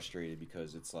frustrated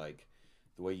because it's like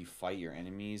the way you fight your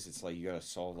enemies. It's like you gotta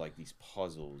solve like these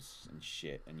puzzles and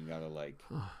shit, and you gotta like.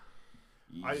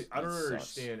 I don't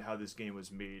understand how this game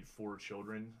was made for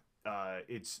children.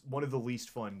 It's one of the least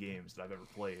fun games that I've ever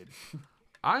played.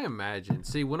 I imagine.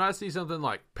 See, when I see something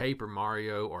like Paper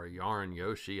Mario or Yarn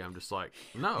Yoshi, I'm just like,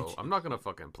 no, I'm not gonna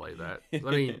fucking play that. I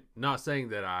mean, not saying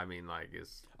that. I mean, like,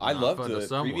 it's. I loved fun the to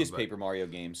someone, previous but... Paper Mario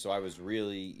games, so I was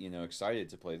really, excited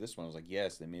to play this one. I was like,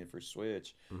 yes, they made it for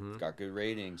Switch. It's got good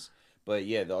ratings. But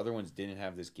yeah, the other ones didn't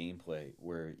have this gameplay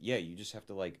where, yeah, you just have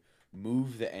to like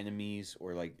move the enemies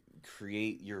or like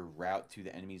create your route to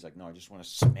the enemies. Like, no, I just want to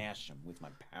smash them with my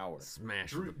power.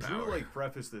 Drew like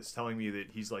prefaced this telling me that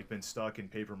he's like been stuck in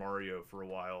Paper Mario for a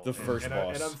while. The first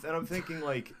boss. And I'm thinking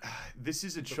like, this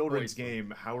is a children's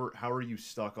game. How are you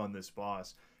stuck on this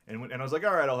boss? And I was like,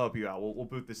 all right, I'll help you out. We'll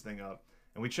boot this thing up.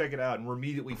 And we check it out, and we're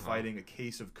immediately fighting a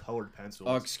case of colored pencils.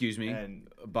 Oh, excuse me. And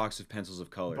a box of pencils of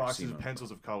color. Boxes of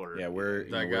pencils of color. Yeah,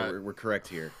 we're correct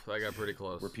here. That got pretty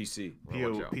close. We're PC.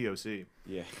 POC.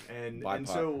 Yeah. And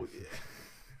so,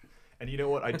 and you know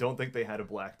what? I don't think they had a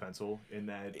black pencil in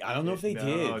that. I don't know if they did.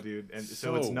 No, dude. And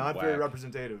so it's not very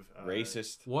representative.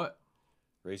 Racist. What?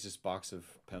 Racist box of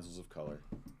pencils of color.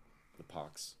 The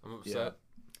pox. I'm upset.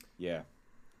 Yeah.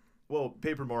 Well,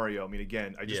 Paper Mario, I mean,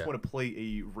 again, I just want to play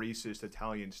a racist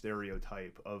Italian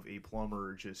stereotype of a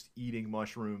plumber just eating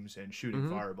mushrooms and shooting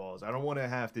fireballs. I don't want to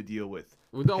have to deal with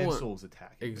pencils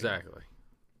attacking. Exactly. Me.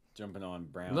 Jumping on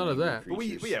brown. None of that. But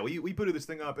we booted this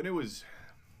thing up, and it was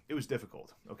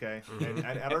difficult, okay? And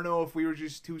I don't know if we were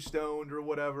just too stoned or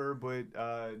whatever, but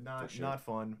not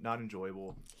fun, not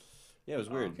enjoyable. Yeah, it was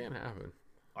weird. Can't happen.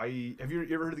 Have you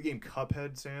ever heard of the game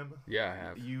Cuphead, Sam? Yeah, I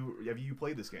have. Have you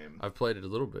played this game? I've played it a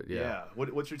little bit. Yeah.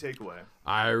 What's your takeaway?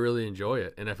 I really enjoy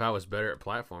it, and if I was better at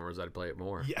platformers, I'd play it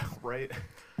more. Yeah, right.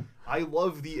 I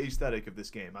love the aesthetic of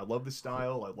this game. I love the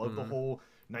style. I love the whole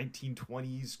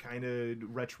 1920s kind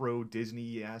of retro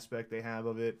Disney aspect they have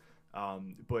of it.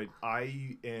 But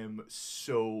I am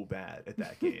so bad at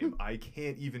that game. I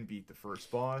can't even beat the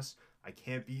first boss. I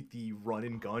can't beat the run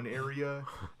and gun area.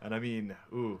 And I mean,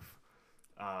 oof.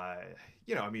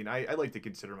 I mean, I like to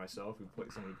consider myself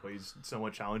someone who plays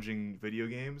somewhat challenging video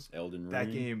games. Elden Ring.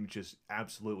 That game just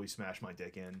absolutely smashed my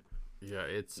dick in. Yeah,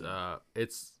 it's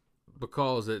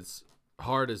because it's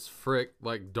hard as frick,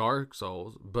 like Dark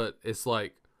Souls, but it's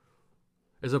like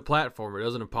it's a platformer. It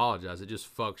doesn't apologize. It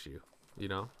just fucks you.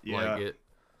 Yeah. Like it.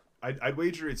 I'd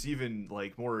wager it's even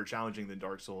like more challenging than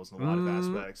Dark Souls in a lot of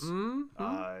aspects.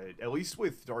 At least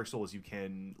with Dark Souls, you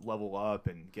can level up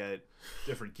and get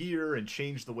different gear and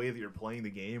change the way that you're playing the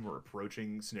game or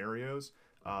approaching scenarios.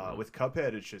 With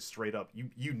Cuphead, it's just straight up.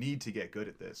 You need to get good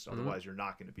at this, otherwise you're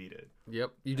not going to beat it.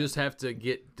 Yep, you just have to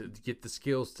get the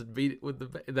skills to beat it with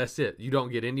the. That's it. You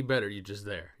don't get any better. You're just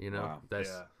there. Wow.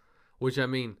 Which I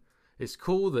mean, it's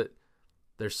cool that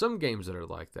there's some games that are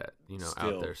like that.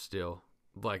 Out there still.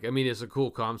 Like, I mean, it's a cool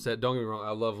concept. Don't get me wrong.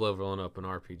 I love leveling up in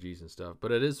RPGs and stuff.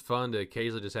 But it is fun to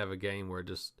occasionally just have a game where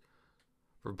just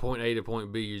from point A to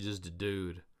point B, you're just a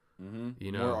dude.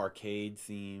 More arcade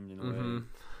themed in a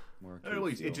way. At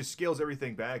least it just scales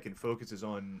everything back and focuses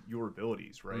on your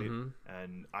abilities, right?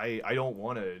 And I don't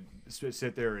want to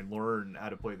sit there and learn how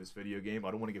to play this video game.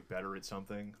 I don't want to get better at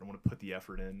something. I don't want to put the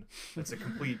effort in. That's a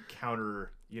complete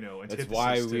counter, antithesis. That's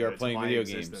why we are playing video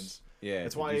existence. games. Yeah,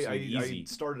 that's why I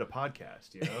started a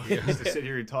podcast, just to sit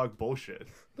here and talk bullshit.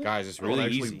 Guys, it's really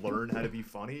easy. easy. Learn how to be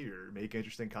funny or make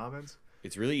interesting comments.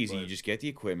 It's really easy. You just get the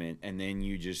equipment and then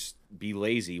you just be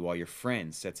lazy while your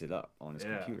friend sets it up on his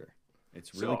computer.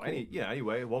 It's really cool.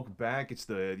 Anyway, welcome back. It's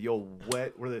the old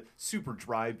wet, we're the super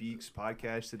dry beaks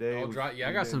podcast today. Oh, dry. Yeah,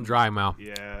 I got some dry mouth.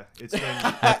 Yeah, it's been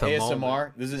ASMR.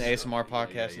 Moment. This is an ASMR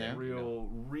podcast now.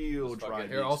 Real dry.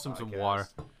 Here, also some water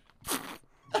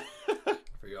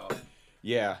for y'all.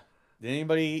 Yeah. Did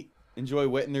anybody enjoy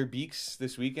wetting their beaks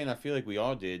this weekend? I feel like we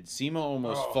all did. Seema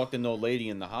almost fucked an old lady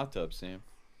in the hot tub, Sam.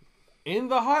 In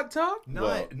the hot tub?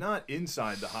 Not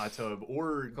inside the hot tub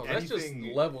or anything. That's just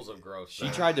levels of gross.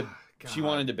 She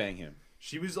wanted to bang him.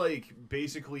 She was like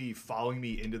basically following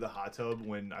me into the hot tub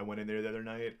when I went in there the other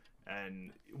night,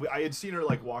 and I had seen her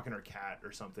like walking her cat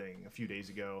or something a few days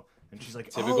ago, and she's like,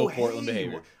 typical Portland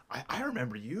behavior. I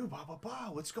remember you, blah blah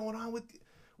blah. What's going on with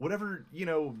whatever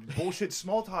bullshit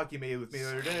small talk you made with me the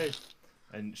other day?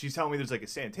 And she's telling me there's like a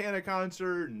Santana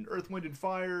concert and Earth, Wind and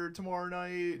Fire tomorrow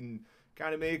night, and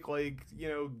kind of make like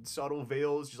subtle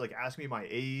veils. She's like asking me my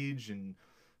age, and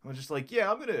I was just like,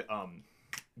 yeah, I'm gonna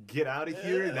get out of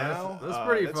here now. That's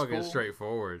pretty fucking cool.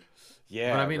 Straightforward.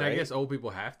 Yeah, but I mean, I guess old people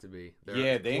have to be.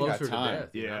 They're they ain't got time.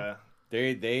 To death,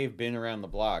 they've been around the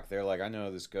block. They're like, I know how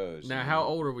this goes. Now, how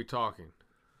old are we talking?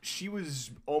 She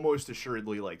was almost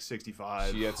assuredly like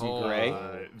 65. She had some gray.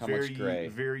 How very, much gray?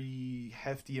 Very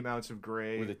hefty amounts of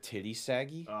gray. Were the titties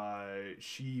saggy?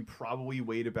 She probably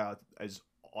weighed about as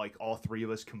like all three of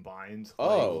us combined.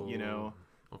 Oh, like, you know.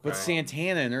 Okay. But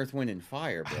Santana and Earth, Wind, and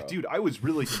Fire, bro. Dude, I was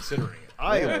really considering it.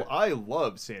 I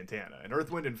love Santana, and Earth,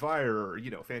 Wind, and Fire are,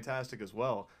 you know, fantastic as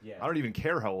well. Yeah. I don't even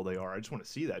care how old they are. I just want to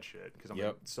see that shit because I'm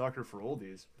a sucker for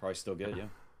oldies. Probably still good, yeah.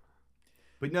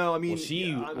 But no, I mean, Well,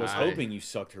 she was hoping you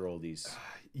sucked her oldies.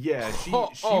 Yeah, she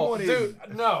wanted. Dude,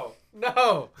 no,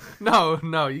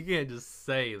 you can't just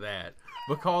say that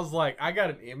because like I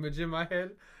got an image in my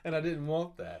head and I didn't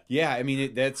want that. Yeah, I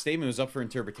mean that statement was up for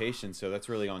interpretation, so that's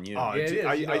really on you. Yeah, it is.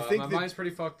 I think my mind's pretty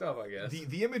fucked up. I guess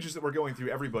the images that were going through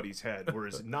everybody's head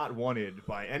were not wanted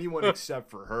by anyone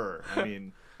except for her. I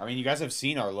mean, you guys have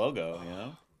seen our logo, you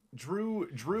know. Drew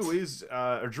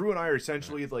and I are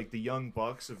essentially like the young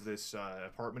bucks of this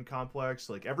apartment complex.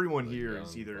 Like everyone here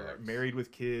is either married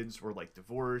with kids or like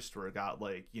divorced or got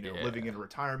like, you know, living in a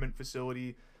retirement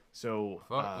facility. So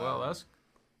well, that's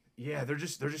they're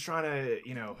just trying to,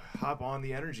 you know, hop on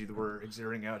the energy that we're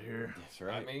exerting out here. That's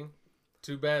right. I mean,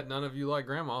 too bad none of you like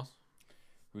grandmas.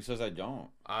 Who says I don't?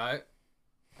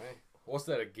 What's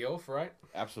that, a gilf, right?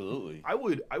 Absolutely. I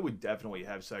would definitely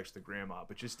have sex with the grandma,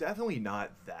 but just definitely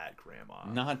not that grandma.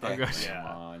 Not that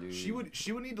grandma, dude.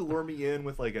 She would need to lure me in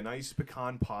with like a nice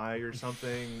pecan pie or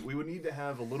something. We would need to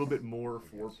have a little bit more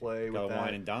foreplay with that.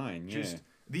 Wine and dine, yeah. Just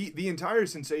the entire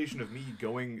sensation of me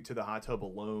going to the hot tub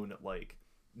alone at like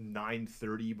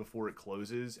 9:30 before it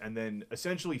closes, and then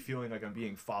essentially feeling like I'm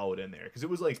being followed in there because it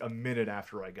was like a minute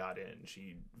after I got in.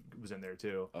 She was in there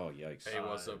too. Oh yikes! Hey,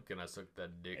 what's up? Can I suck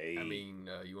that dick? Hey. I mean,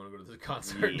 you want to go to the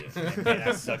concert? Yeah, man,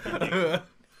 I suck your dick.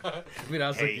 I mean,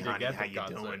 I'll suck Hey, your honey, dick at how the you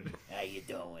concert. doing? How you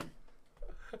doing?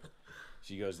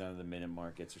 She goes down to the Minute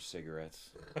Market, gets her cigarettes.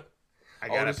 I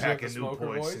got a does she pack have of the smoker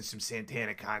Newports voice? and some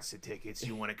Santana concert tickets.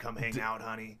 You want to come hang out,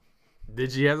 honey?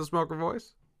 Did she have the smoker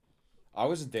voice? I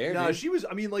wasn't there. No, dude. she was.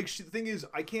 I mean, like, the thing is,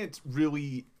 I can't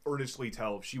really earnestly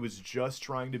tell if she was just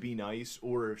trying to be nice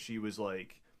or if she was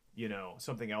like, you know,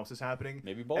 something else is happening.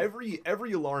 Maybe both.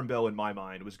 Every alarm bell in my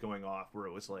mind was going off where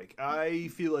it was like, I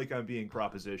feel like I'm being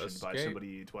propositioned by Escape.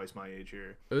 somebody twice my age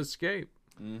here. Escape.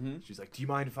 Mm-hmm. She's like, do you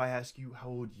mind if I ask you how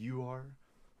old you are?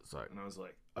 Sorry. And I was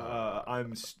like,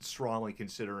 I'm strongly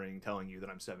considering telling you that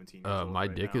I'm 17 years old My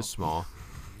right dick now. is small.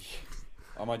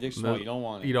 Oh, my dick's small. You don't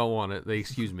want it. You don't want it. They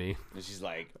excuse me. And she's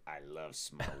like, I love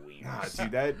small Nah,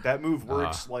 wieners. dude, that move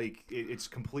works like it's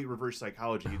complete reverse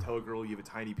psychology. You tell a girl you have a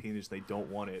tiny penis, they don't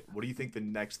want it. What do you think the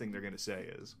next thing they're gonna say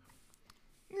is?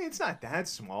 It's not that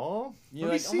small. You're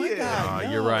Let me like, oh see my it."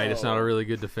 God. You're right. It's not a No. really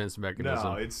good defense mechanism.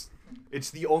 No, it's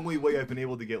the only way I've been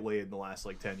able to get laid in the last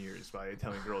like 10 years by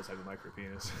telling girls I have a micro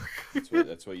penis.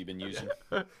 That's what you've been using.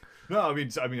 No, I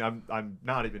mean I'm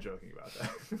not even joking about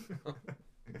that.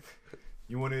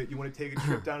 You want to take a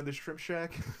trip down to the shrimp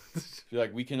shack? You're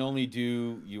like, we can only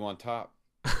do you on top.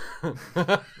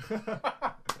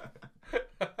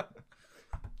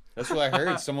 That's what I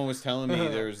heard. Someone was telling me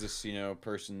there was this, you know,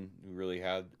 person who really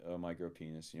had a micro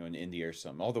penis, you know, in India or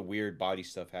something. All the weird body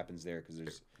stuff happens there because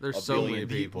there's a so billion many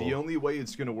people. The only way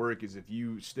it's gonna work is if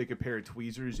you stick a pair of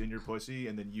tweezers in your pussy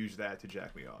and then use that to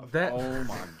jack me off. Oh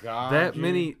my God. That dude.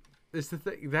 many. It's the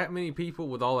thing. That many people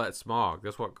with all that smog.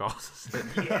 That's what causes it.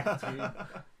 Yeah, dude.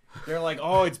 They're like,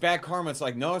 oh, it's bad karma. It's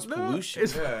like, no, it's pollution.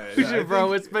 It's Yeah, pollution, I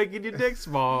bro. think- It's making your dick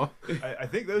small. I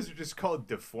think those are just called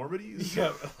deformities.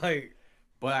 Yeah, like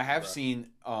But I have seen,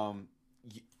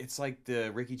 it's like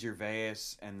the Ricky Gervais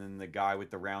and then the guy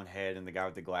with the round head and the guy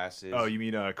with the glasses. Oh, you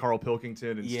mean Carl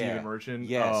Pilkington and Yeah. Stephen Merchant?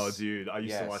 Yes. Oh, dude, I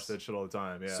used to Yes. watch that shit all the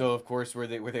time. Yeah. So of course, where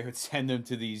they would send them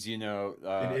to these, you know,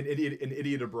 an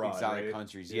idiot abroad. exotic right?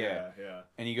 countries, yeah. Yeah.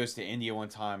 And he goes to India one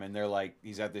time, and they're like,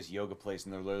 he's at this yoga place,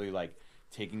 and they're literally like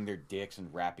taking their dicks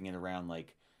and wrapping it around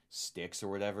like sticks or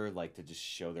whatever, like to just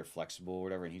show they're flexible or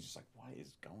whatever. And he's just like, what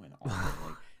is going on?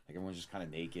 Like everyone's just kind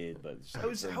of naked, but it's like,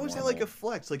 How is that like a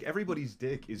flex? Like everybody's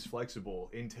dick is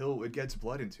flexible until it gets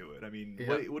blood into it. I mean,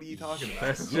 Yeah. what are you talking about?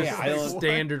 that's Yeah, just I don't-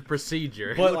 standard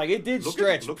procedure. But like it did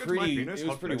stretch look at pretty. my penis, It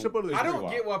was how pretty. flexible it is. I don't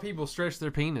wild. get why people stretch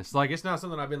their penis. Like it's not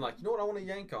something I've been like, you know what, I want to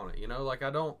yank on it. You know, like I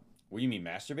don't. What do you mean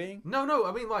masturbating? No,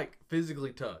 I mean like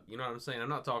physically tug. You know what I'm saying? I'm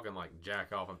not talking like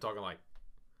jack off. I'm talking like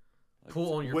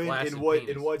pull on your flaccid penis.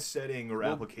 In what setting or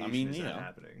Well, application I mean, is you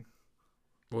that know.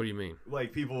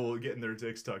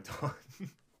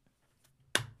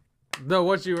 No,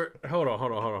 what you were... Hold on.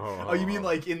 Oh, you mean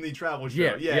like in the travel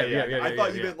show? Yeah. I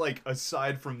thought you meant like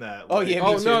aside from that. Oh, like, yeah.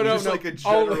 Oh, no. just like a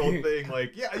general thing.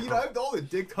 Like, all the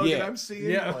dick tugging I'm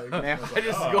seeing. Yeah. Like, I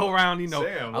just go around,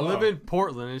 Sam, I live in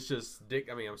Portland. It's just dick.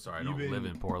 I mean, I'm sorry. I don't live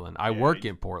in Portland. I work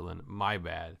in Portland. My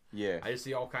bad. Yeah. I just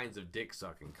see all kinds of dick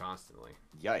sucking constantly.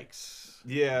 Yikes.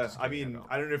 Yeah, I mean,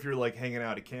 I don't know if you're like hanging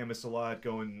out at Camas a lot,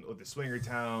 going with the swinger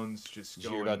towns, just Did you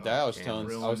going. hear about that? I was telling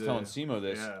Cameron. Simo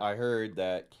this. Yeah. I heard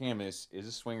that Camas is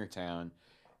a swinger town,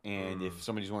 and if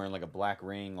somebody's wearing like a black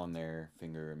ring on their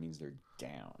finger, it means they're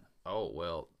down. Oh,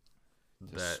 well.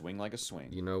 Swing like a swing.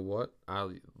 You know what? I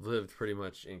lived pretty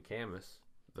much in Camas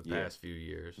the past few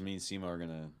years. Me and Simo are going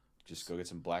to just go get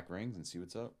some black rings and see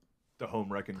what's up. The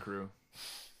home wrecking crew.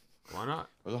 Why not?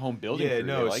 Or the home building Yeah, crew.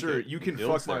 no, like sir. it. You It can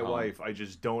builds fuck my their home. wife. I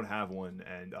just don't have one,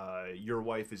 and your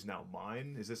wife is now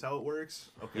mine. Is this how it works?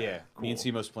 Okay. Yeah. Cool. Me and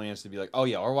Simo's plan is to be like, oh,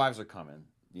 yeah, our wives are coming.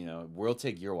 You know, we'll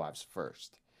take your wives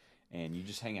first, and you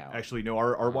just hang out. Actually, no.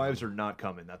 Our wives are not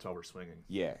coming. That's why we're swinging.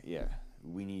 Yeah.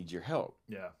 We need your help.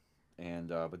 Yeah. And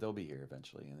but they'll be here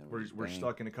eventually. And then We're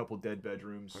stuck in a couple dead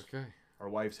bedrooms. Okay. Our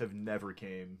wives have never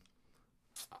came.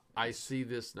 I see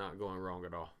this not going wrong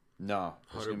at all. No.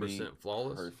 It's gonna be 100%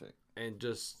 flawless. Perfect. And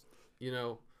just,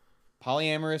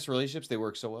 Polyamorous relationships, they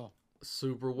work so well.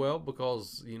 super well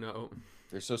because,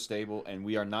 They're so stable, and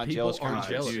we are not People jealous aren't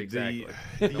creatures. jealous. Dude, Exactly.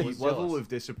 The No one's level jealous. of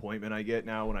disappointment I get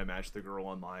now when I match the girl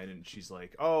online and she's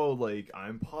like, "Oh, like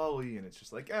I'm poly," and it's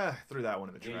just like, throw that one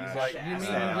in the Yeah, trash. he's like, you ask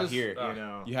mean that out just- here. you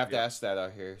know, You have to ask that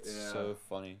out here. It's Yeah. so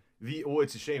funny.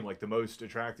 it's a shame. Like the most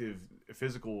attractive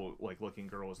physical looking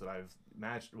girls that I've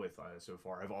matched with so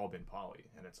far have all been poly,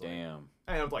 and it's like, Damn.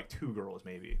 I have like 2 girls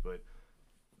maybe, but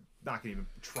not gonna even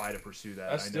try to pursue that.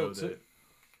 That's I know still that.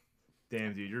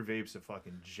 Damn, dude, your vape's a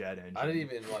fucking jet engine. I didn't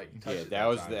even touch Yeah, it that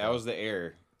was time, that was the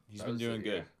air. He's That been was doing it,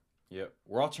 good. Yep.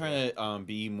 We're all trying to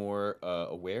be more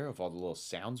aware of all the little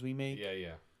sounds we make.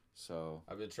 Yeah. So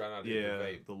I've been trying not to do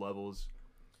vape. the levels.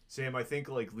 Sam, I think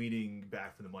like leaning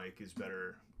back from the mic is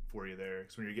better for you there,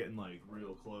 because when you're getting like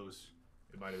real close,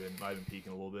 it might have been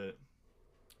peaking a little bit.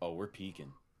 we're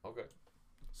peaking. Okay.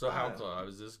 So how close?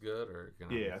 Is this good or can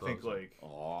Yeah, I think closer? like.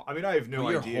 Oh, I mean, I have no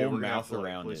Put your idea. whole We're gonna have mouth to,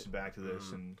 around listen back to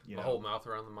this and the whole mouth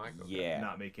around the mic. Okay. yeah.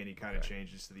 not make any kind of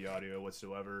changes to the audio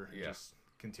whatsoever. And Yeah. just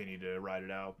continue to ride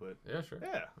it out. But Yeah, sure.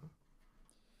 yeah,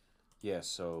 Yeah.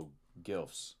 So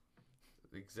gilfs.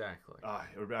 Exactly.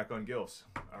 we're back on gilfs.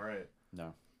 All right.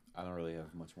 No, I don't really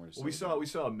have much more to say. Well, we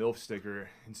saw a MILF sticker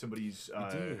in somebody's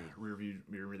did. rear view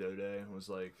mirror the other day. It was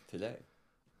like, today.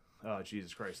 oh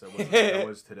Jesus Christ, that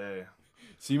was today.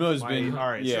 Simo's been All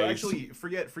right, Yeah. so he's- actually,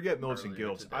 forget MILFs and Earlier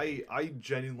gilfs. today. I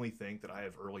genuinely think that I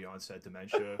have early onset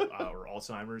dementia or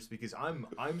Alzheimer's, because I'm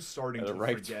starting At to a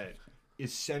ripe forget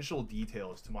essential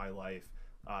details to my life.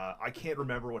 I can't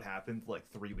remember what happened like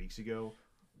 3 weeks ago,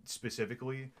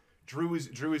 specifically. Drew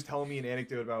was telling me an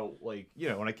anecdote about when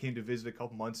I came to visit a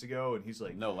couple months ago, and he's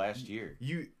like, no, last year.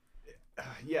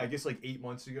 I guess like 8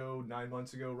 months ago, 9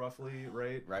 months ago, roughly,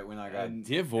 right? Right when I got And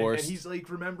divorced. he's like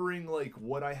remembering like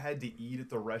what I had to eat at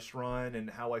the restaurant and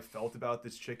how I felt about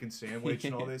this chicken sandwich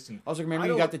and all this. And I was like, remember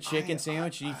you got the chicken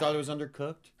sandwich and you thought it was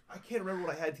undercooked? I can't remember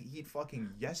what I had to eat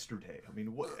fucking yesterday. I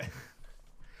mean, what?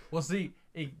 Well, see,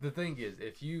 the thing is,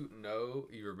 if you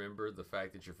remember the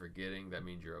fact that you're forgetting, that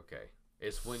means you're okay.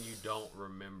 It's when you don't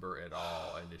remember at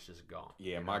all and it's just gone.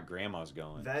 Yeah, my grandma's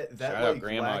going. That Shout like, out,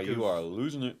 Grandma. lack You of, are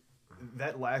losing it.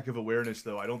 That lack of awareness,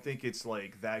 though, I don't think it's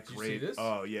like that Did you great. see this?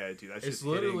 Oh yeah, dude, that's It's just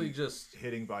literally just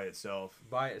hitting by itself.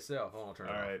 by itself. Hold on, turn it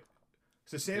All off. right.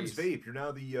 So Sam's Peace. Vape, you're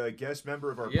now the guest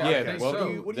member of our Yeah, podcast. I think What so.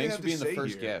 do you Thanks have for to being the say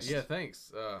first here? guest. Yeah,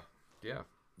 thanks. Yeah.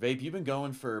 Vape, you've been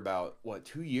going for about,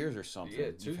 2 years or something?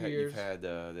 Yeah, 2 You've years. had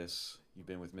this. You've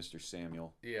been with Mr.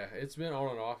 Samuel. Yeah, it's been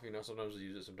on and off. Sometimes I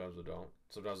use it, sometimes I don't.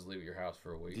 Sometimes I leave it at your house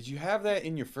for a week. Did you have that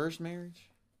in your first marriage?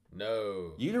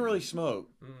 No. You didn't really smoke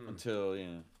Mm. until,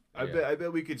 I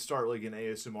bet we could start like an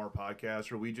ASMR podcast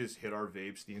where we just hit our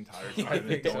vapes the entire time and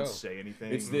think don't so. say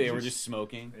anything. we're just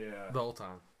smoking. Yeah. The whole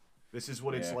time. This is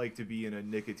what it's Yeah. like to be in a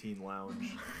nicotine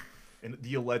lounge. And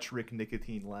the electric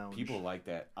nicotine lounge. People like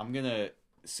that. I'm gonna,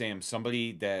 Sam,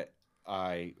 somebody that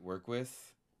I work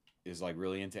with is like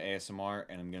really into ASMR,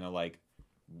 and I'm gonna like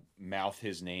mouth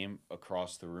his name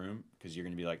across the room because you're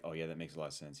gonna be like, oh yeah, that makes a lot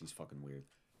of sense. He's fucking weird.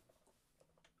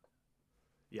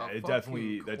 Yeah, Oh, it fuck definitely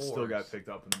you, that still got course. picked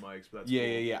up in the mics, but that's Yeah,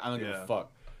 cool. yeah. I don't give Yeah. a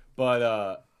fuck.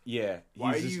 But yeah.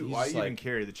 Why he's you just even like,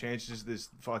 care? The chances this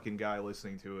fucking guy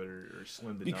listening to it are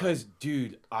slim to because none.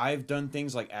 dude, I've done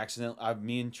things like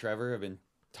me and Trevor have been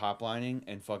top lining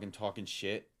and fucking talking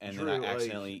shit, and then Drew, I like-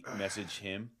 accidentally message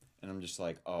him, and I'm just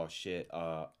like, oh shit.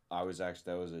 I was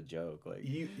actually, that was a joke. Like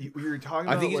you were talking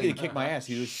about, I think he's like, gonna kick my ass.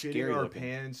 He was shitting scary our looking.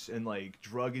 pants and like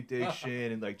drug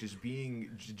addiction and like just being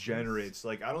degenerates.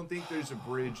 Like I don't think there's a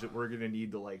bridge that we're gonna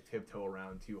need to like tiptoe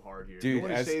around too hard here. Dude, if you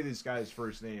want to say this guy's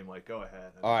first name, like go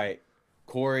ahead. All right,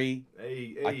 Corey.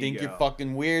 I think you're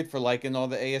fucking weird for liking all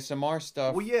the ASMR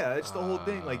stuff. Well, yeah, that's the whole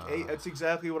thing. Like, that's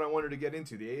exactly what I wanted to get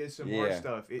into. The ASMR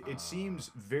stuff. It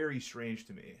seems very strange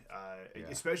to me,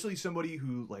 especially somebody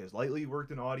who like has lightly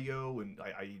worked in audio, and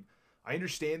I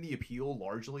understand the appeal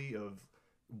largely of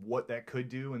what that could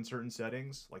do in certain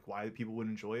settings, like why people would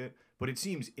enjoy it. But it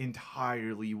seems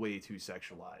entirely way too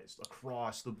sexualized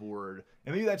across the board,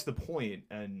 and maybe that's the point.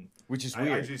 And which is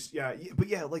weird. I just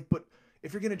but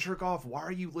if you're gonna jerk off, why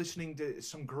are you listening to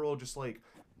some girl just like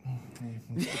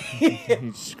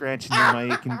scratching your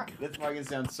mic? And... That's probably gonna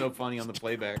sound so funny on the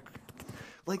playback.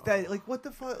 Like that, like what the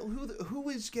fuck? Who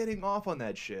is getting off on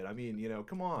that shit? I mean, you know,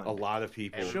 come on. A lot of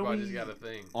people. Everybody's got a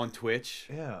thing on Twitch.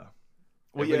 Yeah.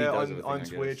 Well, everybody yeah, on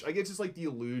Twitch. I guess it's like the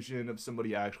illusion of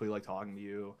somebody actually like talking to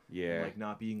you. Yeah. And, like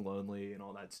not being lonely and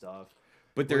all that stuff.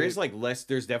 But there is like less.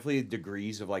 There's definitely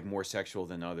degrees of like more sexual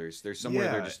than others. There's some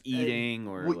where they're just eating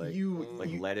or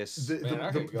like lettuce. The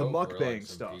mukbang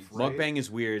stuff. Right? Mukbang is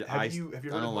weird. Have you heard I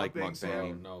don't of like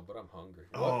mukbang. No, but I'm hungry.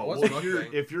 Oh, What's well,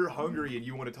 if you're hungry and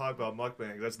you want to talk about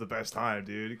mukbang, that's the best time,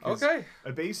 dude. Okay.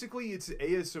 Basically, it's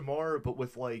ASMR, but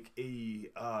with like a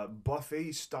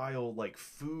buffet style like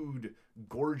food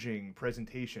gorging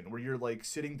presentation, where you're like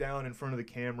sitting down in front of the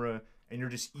camera and you're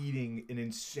just eating an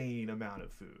insane amount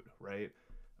of food, right?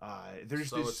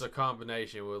 It's a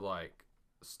combination with like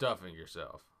stuffing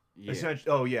yourself. Yeah.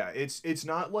 Oh yeah, it's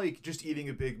not like just eating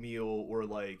a big meal or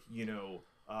like you're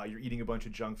eating a bunch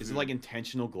of junk food. Is it like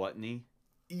intentional gluttony?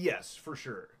 Yes, for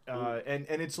sure. And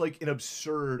it's like an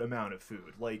absurd amount of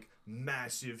food, like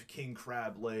massive king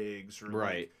crab legs, or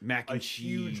right, like mac and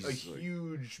cheese, a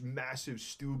huge, massive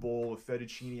stew bowl of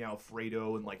fettuccine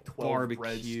alfredo and like 12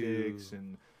 breadsticks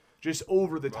and just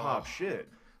over the top shit.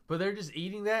 But they're just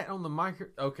eating that on the micro.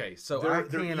 Okay, so they're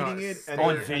eating it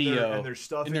on video, and they're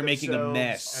stuffing and they're making a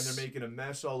mess, and they're making a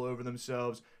mess all over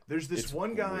themselves. There's this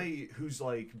one guy who's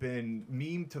like been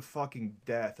memed to fucking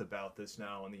death about this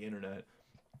now on the internet.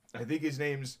 I think his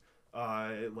name's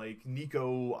like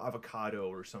Nico Avocado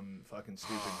or some fucking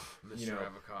stupid,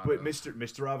 Avocado. But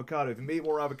Mr. Avocado. If he made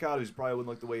more avocados, he probably wouldn't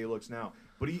look the way he looks now.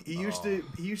 But he used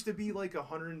to be like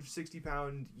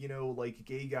 160-pound, like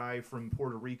gay guy from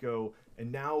Puerto Rico,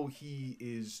 and now he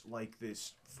is like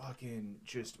this fucking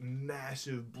just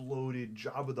massive bloated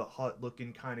Jabba the Hutt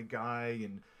looking kind of guy.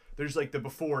 And there's like the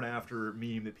before and after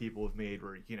meme that people have made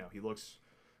where he looks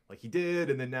like he did,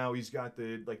 and then now he's got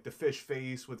the fish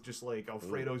face with just like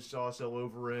Alfredo sauce all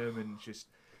over him, and just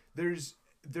there's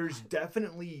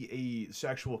definitely a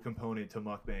sexual component to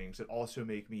mukbangs that also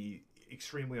make me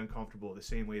extremely uncomfortable the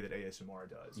same way that ASMR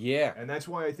does. Yeah. And that's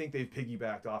why I think they've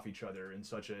piggybacked off each other in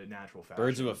such a natural fashion.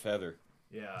 Birds of a feather.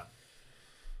 Yeah.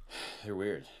 They're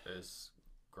weird. It's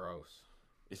gross.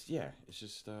 It's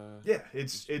just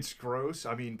it's gross.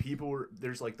 I mean,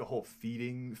 there's like the whole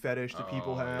feeding fetish that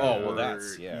people have. Oh, well,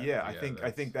 that's I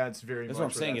think that's very that's much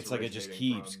what I'm saying. It's like it just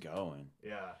keeps going.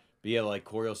 Yeah. But yeah, like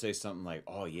Corey will say something like,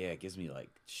 "Oh yeah, it gives me like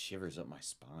shivers up my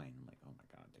spine." I'm like, "Oh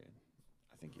my god, dude,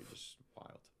 I think you're just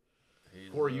wild."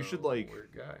 Corey, you should like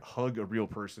hug a real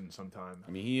person sometime.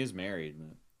 I mean, he is married.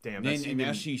 But... Damn, and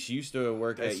now she used to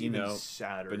work at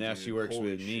sadder, but now she works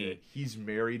with me. He's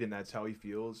married, and that's how he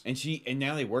feels. And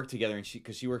now they work together, and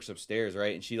because she works upstairs,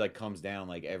 right? And she like comes down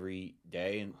like every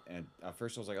day, and at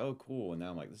first I was like, oh cool, and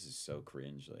now I'm like, this is so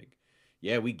cringe. Like,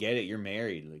 yeah, we get it, you're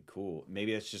married, like cool.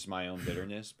 Maybe that's just my own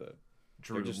bitterness, but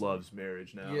Drew just loves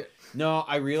marriage now. Yeah. No,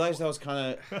 I realized I was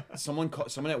kind of someone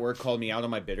at work called me out on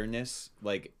my bitterness,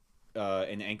 like,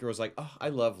 and Anchor was like, oh, I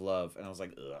love love, and I was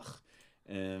like, ugh.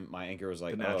 And my anchor was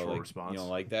like, natural response. You don't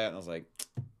like that? And I was like,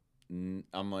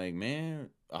 I'm like, man,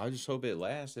 I just hope it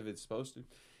lasts if it's supposed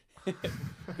to.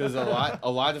 Because a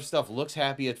lot of stuff looks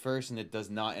happy at first and it does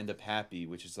not end up happy,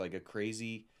 which is like a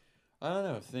crazy, I don't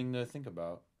know, thing to think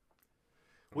about.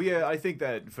 Well, yeah, I think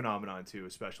that phenomenon too,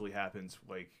 especially happens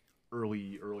like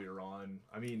earlier on.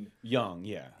 I mean, young,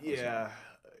 yeah. Yeah.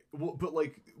 Well, but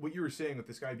like what you were saying with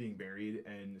this guy being married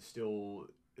and still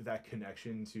that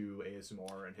connection to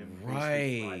ASMR and him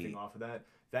basically thriving off of that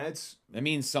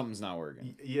means something's not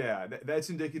working. Yeah, that's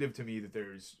indicative to me that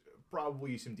there's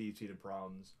probably some deep-seated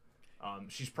problems.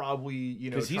 She's probably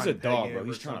because he's a dog, bro.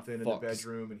 He's trying to in the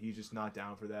bedroom, and he's just not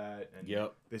down for that. And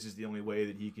this is the only way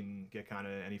that he can get kind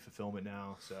of any fulfillment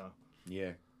now. So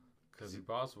yeah, because he's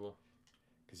possible.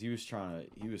 Because he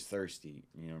was thirsty.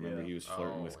 Remember he was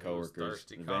flirting with coworkers.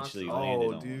 He was Eventually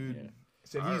landed on dude. one,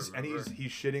 So he's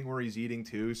shitting where he's eating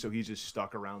too, so he's just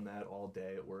stuck around that all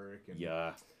day at work. And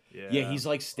Yeah, he's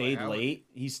like stayed late.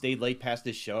 He stayed late past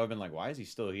his show. I've been like, why is he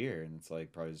still here? And it's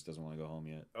like probably just doesn't want to go home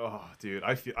yet. Oh, dude,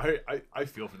 I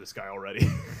feel for this guy already.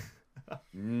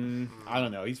 I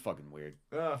don't know. He's fucking weird.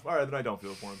 All right, then I don't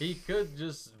feel for him. He could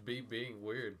just be being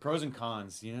weird. Pros and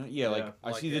cons, you know. Yeah, like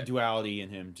I see the duality in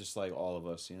him, just like all of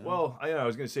us, you know. Well, I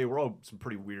was gonna say we're all some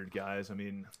pretty weird guys. I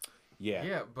mean,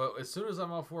 yeah, but as soon as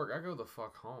I'm off work, I go the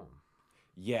fuck home.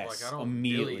 Yes, like, I don't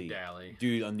immediately. dilly-dally.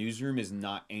 Dude, a newsroom is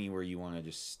not anywhere you want to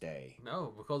just stay.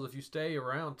 No, because if you stay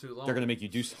around too long, they're gonna make you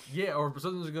do something. Yeah, or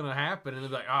something's gonna happen, and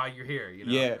they're like, you're here. You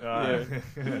know. Yeah.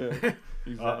 Exactly.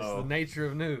 It's the nature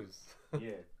of news.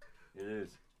 Yeah, it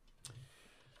is.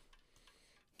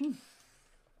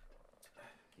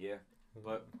 Yeah,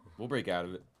 but we'll break out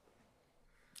of it.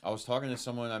 I was talking to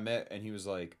someone I met, and he was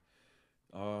like,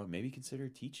 maybe consider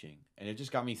teaching. And it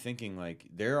just got me thinking, like,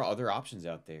 there are other options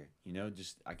out there, you know,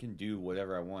 just I can do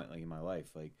whatever I want, like, in my life.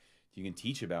 Like, you can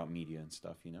teach about media and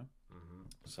stuff, you know? Mm-hmm.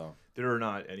 So there are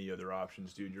not any other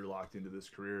options, dude. You're locked into this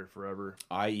career forever.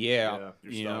 You're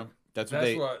you know, that's what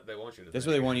they want you to. That's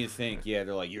what they want you to think. Yeah,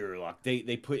 they're like, you're locked.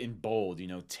 They put in bold, you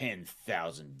know,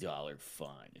 $10,000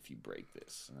 fine if you break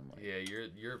this. And I'm like, yeah,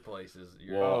 your place is.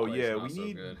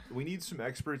 We need some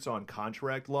experts on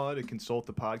contract law to consult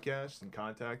the podcast and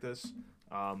contact us.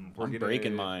 I'm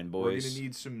breaking mine, boys. We're gonna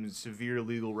need some severe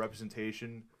legal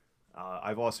representation.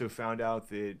 I've also found out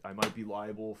that I might be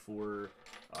liable for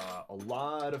a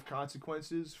lot of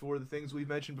consequences for the things we've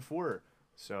mentioned before.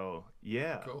 So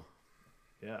yeah, cool.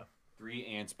 Yeah. 3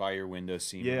 ants by your window,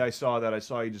 Seema. Yeah, I saw that. I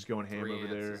saw you just going ham 3 over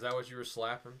ants. there. Is that what you were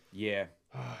slapping? Yeah.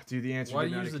 Dude, the ants are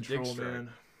getting out of control, man.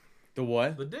 The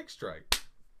what? The dick strike.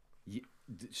 Yeah,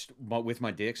 with my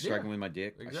dick, striking with my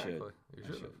dick. Exactly. I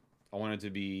should. I wanted to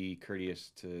be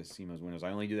courteous to Seema's windows.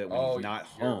 I only do that when he's not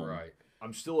home. Right.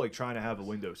 I'm still like trying to have a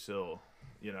windowsill,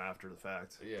 you know, after the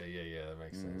fact. Yeah, that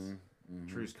makes sense. Mm-hmm.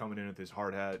 Drew's coming in with his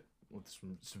hard hat with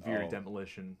some severe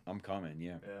demolition. I'm coming,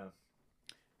 yeah. Yeah.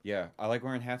 Yeah, I like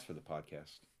wearing hats for the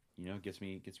podcast. You know, gets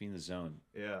me in the zone.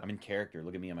 Yeah. I'm in character.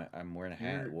 Look at me. I'm wearing a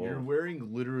hat. You're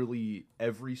wearing literally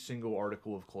every single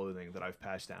article of clothing that I've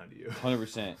passed down to you.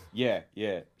 100%.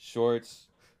 Yeah. Shorts,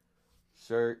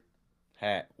 shirt,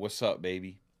 hat. What's up,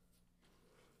 baby?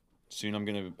 Soon I'm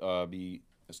going to be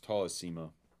as tall as Seema.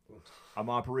 I'm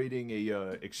operating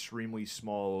a extremely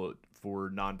small for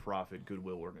nonprofit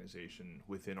goodwill organization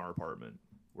within our apartment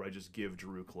where I just give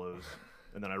Drew clothes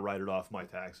and then I write it off my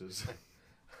taxes.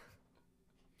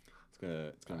 It's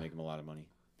gonna make him a lot of money.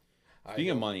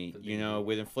 Speaking of money, you know,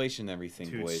 with inflation and everything,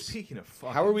 dude, boys. Speaking of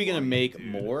fucking how are we gonna money, make dude.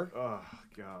 more? Oh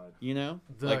God. You know,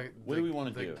 what do we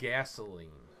want to do? The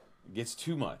gasoline. It's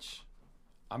too much.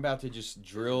 I'm about to just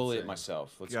drill it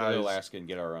myself. Let's go to Alaska and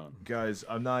get our own. Guys,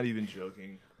 I'm not even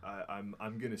joking.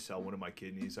 I'm gonna sell one of my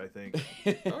kidneys. I think.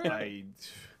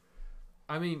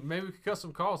 I mean, maybe we could cut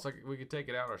some costs. Like we could take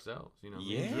it out ourselves. You know.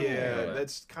 Yeah.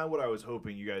 That's kind of what I was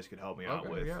hoping you guys could help me out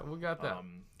with. Yeah, we got that.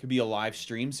 Could be a live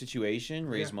stream situation.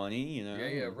 Raise money. You know.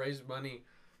 Yeah. Raise money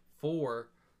for,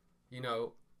 you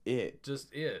know,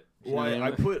 just it. Well,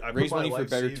 I put raise my money for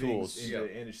better tools tools.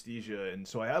 into anesthesia, and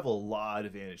so I have a lot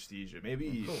of anesthesia.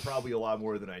 Maybe probably a lot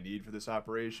more than I need for this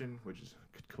operation, which is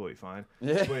completely fine.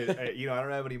 But you know, I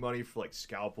don't have any money for like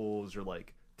scalpels or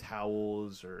like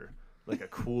towels or like a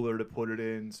cooler to put it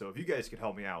in. So if you guys could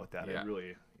help me out with that, I'd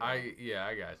really. I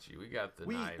got you. We got the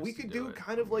knives. We could do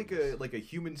kind of like a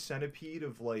human centipede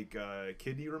of like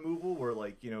kidney removal, where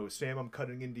like, you know, Sam, I'm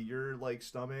cutting into your like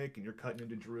stomach and you're cutting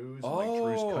into Drew's, and like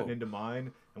Drew's cutting into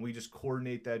mine, and we just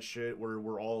coordinate that shit where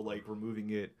we're all like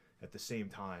removing it at the same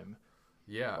time.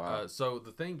 Yeah. Wow. So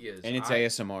the thing is, and it's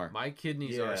ASMR. My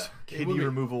kidneys are kidney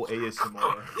removal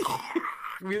ASMR.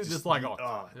 We just like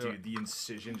dude, the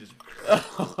incision just.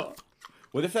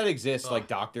 What if that exists? Like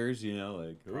doctors, you know,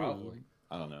 like probably.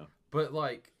 I don't know. But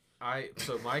like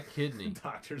so my kidney.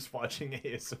 Doctors watching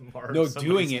ASMR. No,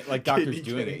 doing it like doctors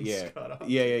doing it.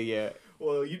 Yeah.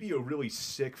 Well, you'd be a really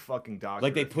sick fucking doctor.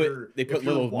 Like they put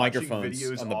little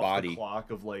microphones on the body, the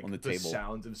clock of like on the table. table.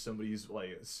 Sounds of somebody's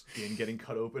like skin getting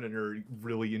cut open, and you're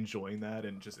really enjoying that,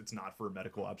 and just it's not for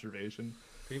medical observation.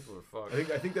 People are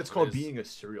fucked. I think that's called being a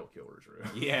serial killer,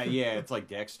 Drew. Yeah. It's like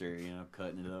Dexter, you know,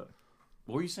 cutting it up.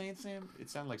 What were you saying, Sam?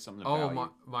 It sounded like something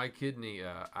about my kidney.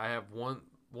 I have one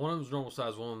of them's normal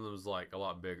size. One of them's like a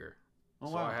lot bigger. Oh,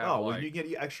 so wow. Well, you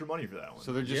get extra money for that one.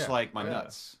 So they're just like my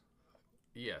nuts.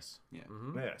 Yes. Yeah.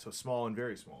 Mm-hmm. Yeah. So small and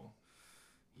very small.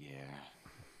 Yeah.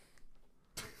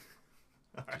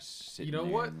 You know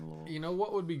what? You know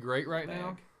what would be great right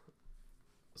now?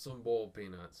 Some boiled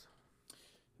peanuts.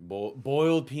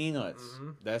 Boiled peanuts.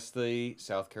 That's the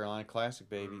South Carolina classic,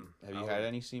 baby. Have you had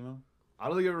any, Simo? I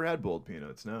don't think I've ever had boiled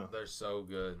peanuts. No. They're so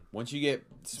good. Once you get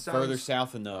further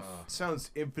south enough,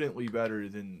 Sounds infinitely better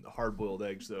than hard-boiled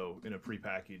eggs, though, in a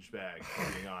prepackaged bag.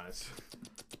 To be honest.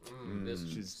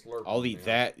 I'll eat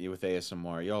that with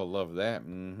ASMR. Y'all love that.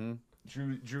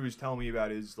 Drew was telling me about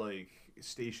his like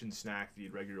station snack that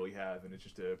he'd regularly have, and it's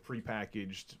just a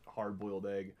prepackaged hard-boiled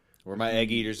egg. Where my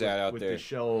egg eaters out with there? With the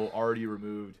shell already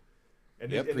removed.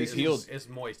 And pre-peeled. It's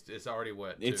moist. It's already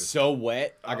wet. It's so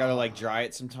wet. I gotta like dry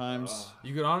it sometimes.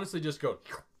 You could honestly just go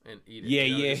and eat it. Yeah.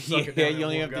 You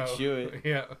only have to chew it.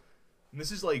 Yeah. And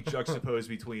this is like juxtaposed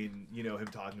between him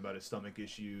talking about his stomach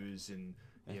issues and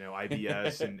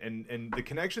IBS and the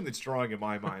connection that's drawing in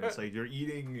my mind. It's like you're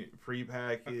eating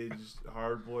prepackaged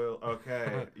hard boiled.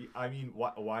 Okay, I mean,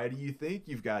 why do you think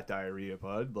you've got diarrhea,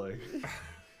 bud? Like,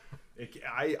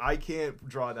 I can't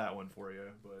draw that one for you,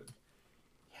 but.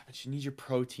 But you need your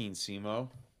protein, Simo.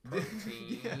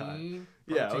 Protein.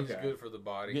 Yeah, Protein's okay. good for the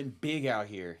body. You're getting big out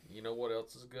here. You know what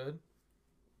else is good?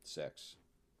 Sex.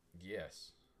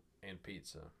 Yes. And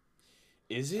pizza.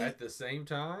 Is it? At the same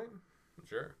time?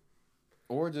 Sure.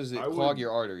 Or does it clog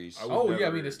your arteries? Yeah,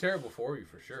 I mean, it's terrible for you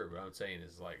for sure, but I'm saying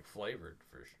it's like flavored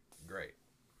for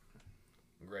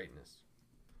greatness.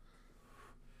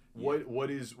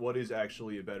 What is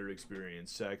actually a better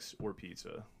experience, sex or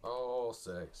pizza? Oh,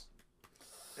 sex.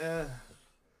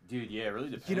 Dude, yeah, it really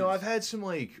depends. I've had some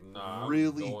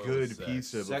really good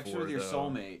pizza sex before. With your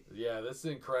soulmate. Yeah, that's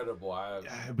incredible.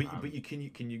 But can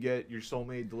you get your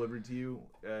soulmate delivered to you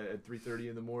at 3:30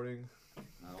 in the morning?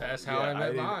 That's how I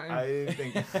met mine. I didn't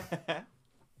think.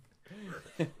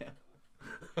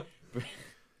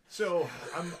 So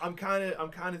I'm kind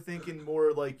of thinking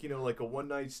more like like a one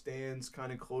night stand's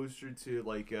kind of closer to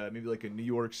like maybe like a New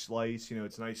York slice.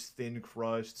 It's a nice thin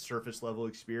crust, surface level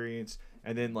experience,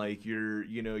 and then like your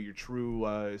true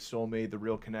soulmate, the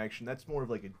real connection. That's more of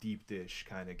like a deep dish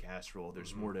kind of casserole.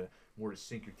 There's more to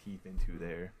sink your teeth into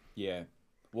there. Yeah.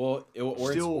 Well,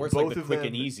 it's like the quick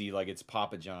and easy, like it's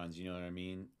Papa John's, you know what I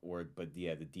mean? But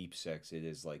the deep sex, it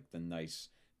is like the nice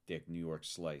thick New York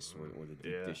slice or the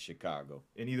deep dish Chicago.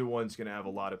 And either one's gonna have a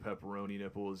lot of pepperoni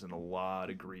nipples and a lot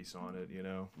of grease on it,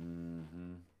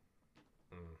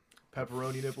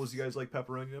 Pepperoni nipples. You guys like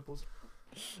pepperoni nipples?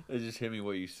 It just hit me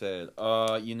what you said.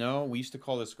 We used to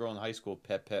call this girl in high school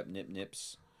Pep Nip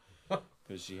Nips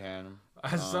because she had them.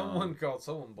 Someone called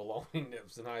someone baloney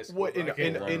nips in high school. What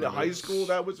in high school?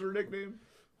 That was her nickname.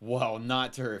 Well,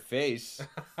 not to her face.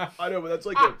 I know, but that's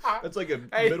like a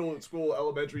middle school,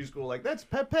 elementary school. Like that's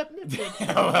Pep Nip.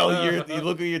 Well, you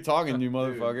look who you're talking to,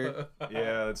 motherfucker.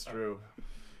 Yeah, that's true.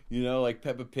 Like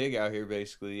Peppa Pig out here,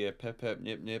 basically. Yeah, Pep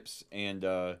Nip Nips, and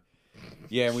and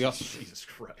we also Jesus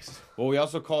Christ. Well, we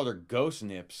also called her Ghost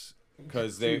Nips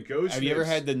because have you ever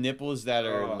had the nipples that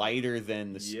are lighter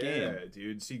than the skin? Yeah,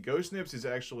 dude. See, Ghost Nips is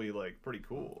actually like pretty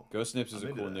cool. Ghost Nips is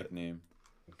a cool nickname.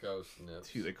 Ghost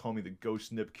Nips. Dude, they call me the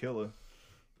Ghost Nip Killer.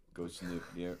 Ghost Nip,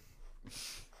 yeah.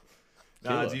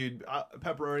 Nah, dude.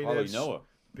 Pepperoni nips. Noah.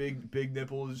 Big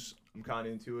nipples. I'm kind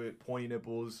of into it. Pointy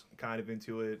nipples. I'm kind of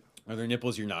into it. Are there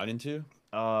nipples you're not into?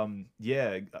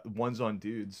 Yeah. One's on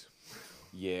dudes.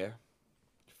 Yeah.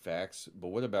 Facts. But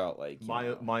what about like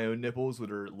my own nipples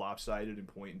that are lopsided and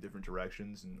point in different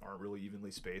directions and aren't really evenly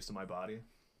spaced on my body?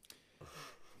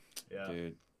 Yeah.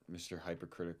 Dude. Mr.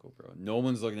 Hypercritical, bro. No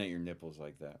one's looking at your nipples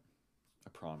like that. I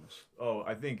promise. Oh,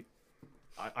 I think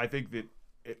that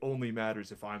it only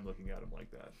matters if I'm looking at them like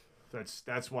that.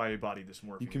 That's why body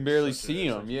dysmorphia. You can barely see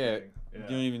them. Yeah. You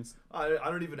don't even. I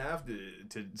don't even have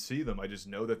to see them. I just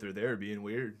know that they're there, being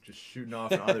weird, just shooting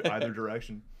off in either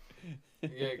direction.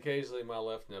 Yeah, occasionally my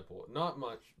left nipple. Not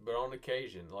much, but on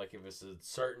occasion, like if it's a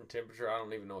certain temperature, I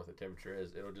don't even know what the temperature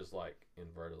is. It'll just like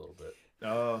invert a little bit.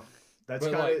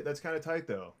 That's kind of tight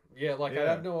though. Yeah, I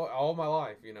have all my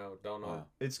life, don't know. Wow.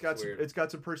 It's got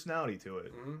some personality to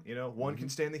it. Mm-hmm. One can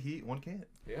stand the heat, one can't.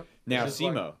 Yep. Now,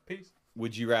 Simo, peace.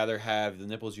 Would you rather have the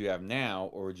nipples you have now,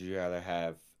 or would you rather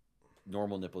have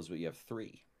normal nipples but you have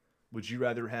 3? Would you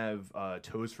rather have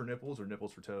toes for nipples or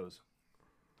nipples for toes?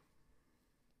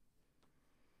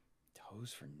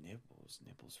 Toes for nipples,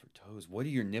 nipples for toes. What do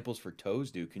your nipples for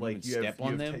toes do? Can you even step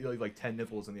on them? You have like 10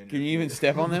 nipples on the end. Can you even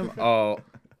step on them? Oh.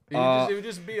 It would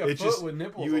just be a foot with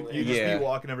nipples on it. You'd just be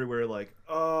walking everywhere like,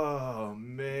 oh,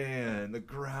 man, the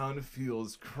ground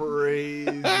feels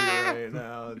crazy right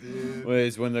now, dude.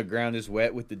 When the ground is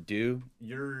wet with the dew?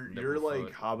 You're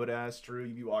like Hobbit-ass, Drew.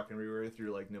 You'd be walking everywhere with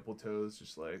your, like, nipple toes,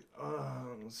 just like,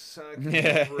 oh, second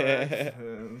breath.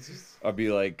 I'd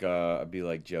be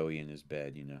like Joey in his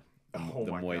bed, Oh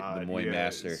the my Moy, God, the Moy yeah.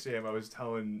 master. Sam, I was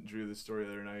telling Drew the story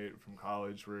the other night from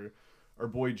college where our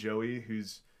boy Joey,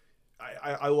 who's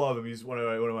I love him. He's one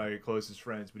of my closest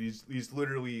friends, but he's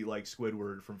literally like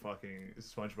Squidward from fucking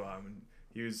SpongeBob. And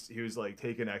he was like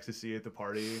taking ecstasy at the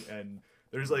party, and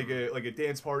there's like a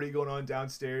dance party going on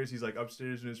downstairs. He's like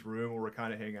upstairs in his room where we're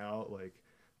kind of hang out, like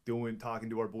talking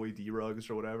to our boy D-Rugs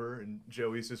or whatever, and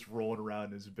Joey's just rolling around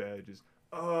in his bed, just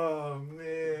oh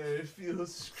man, it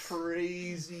feels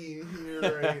crazy in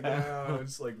here right now.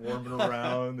 It's like warming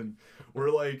around, and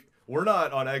we're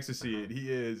not on ecstasy, and he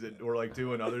is, and we're like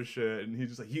doing other shit, and he's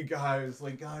just like, you guys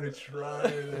like gotta try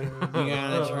this. You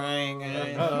gotta try,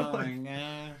 guys. Oh my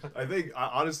god. I think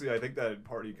that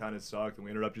party kind of sucked, and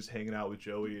we ended up just hanging out with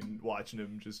Joey and watching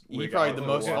him just. He probably had the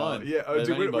most fun. Yeah,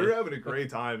 dude, we were having a great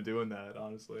time doing that,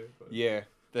 honestly. But, yeah,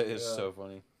 that is so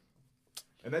funny.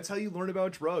 And that's how you learn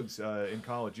about drugs in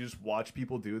college. You just watch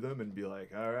people do them and be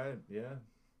like, all right, yeah.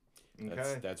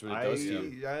 Okay. That's what it does to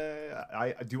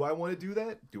you. Do I want to do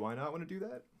that? Do I not want to do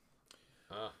that?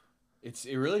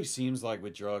 It really seems like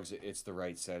with drugs, it's the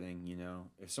right setting. You know,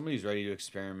 if somebody's ready to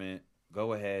experiment,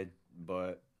 go ahead.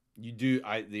 But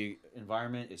the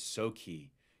environment is so key.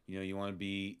 You know, you want to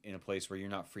be in a place where you're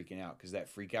not freaking out, because that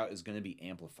freak out is going to be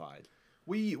amplified.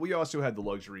 We also had the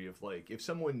luxury of, like, if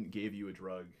someone gave you a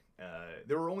drug,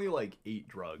 there were only like 8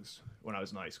 drugs when I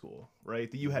was in high school, right?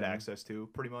 That you had access to,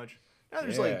 pretty much. Now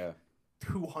there's like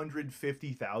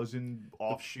 250,000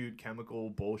 offshoot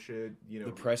chemical bullshit, you know.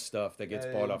 The press stuff that gets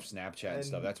bought off Snapchat and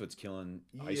stuff. That's what's killing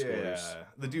high schoolers.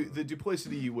 The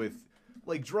duplicity with,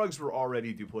 like, drugs were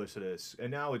already duplicitous, and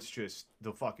now it's just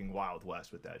the fucking Wild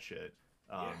West with that shit.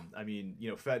 I mean, you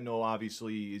know, fentanyl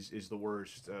obviously is the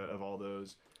worst of all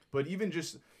those. But even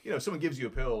just, you know, if someone gives you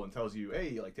a pill and tells you,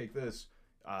 hey, like, take this,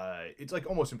 it's like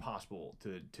almost impossible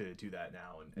to do that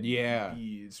now and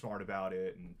be smart about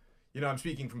it. And, you know, I'm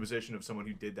speaking from a position of someone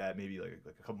who did that maybe like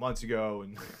a couple months ago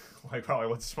and like probably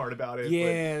wasn't smart about it. Yeah,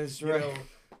 but, that's right. You know,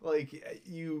 like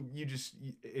you just,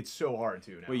 it's so hard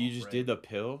to now. Wait, you just did the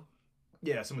pill?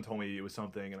 Yeah, someone told me it was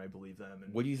something and I believed them.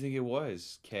 And what do you think it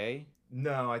was? K?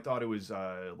 No, I thought it was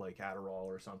like Adderall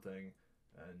or something.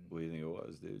 And what do you think it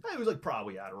was, dude? It was like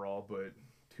probably Adderall, but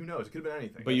who knows? It could have been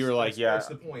anything. But you were like, yeah, that's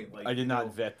the point. Like, I did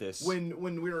not vet this. When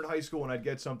we were in high school and I'd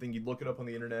get something, you'd look it up on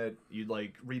the internet, you'd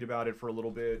like read about it for a little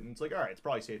bit, and it's like, all right, it's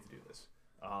probably safe to do this.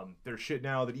 There's shit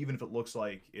now that even if it looks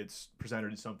like it's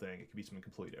presented as something, it could be something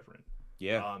completely different.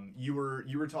 Yeah. You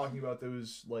were talking about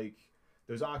those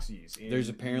oxys. There's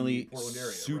apparently the Portland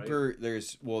area,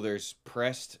 right? There's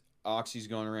pressed oxys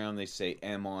going around. They say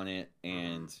M on it,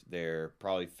 and they're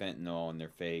probably fentanyl and they're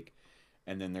fake.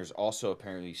 And then there's also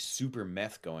apparently super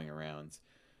meth going around.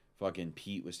 Fucking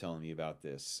Pete was telling me about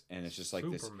this, and it's just like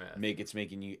super this meth. It's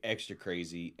making you extra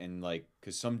crazy, and like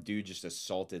because some dude just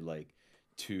assaulted like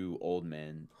 2 old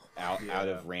men out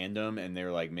of random, and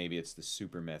they're like, maybe it's the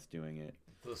super meth doing it.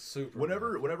 The super.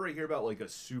 Whenever I hear about like a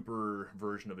super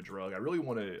version of a drug,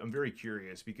 I'm very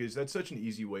curious, because that's such an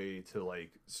easy way to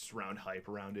like surround hype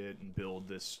around it and build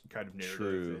this kind of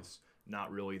narrative that's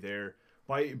not really there.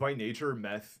 By nature,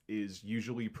 meth is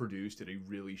usually produced at a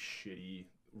really shitty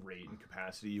rate and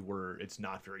capacity where it's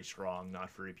not very strong, not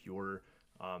very pure.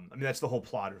 I mean, that's the whole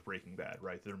plot of Breaking Bad,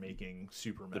 right? They're making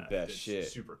super meth. The best shit.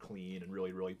 Super clean and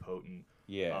really, really potent.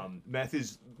 Yeah. Meth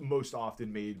is most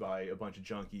often made by a bunch of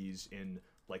junkies in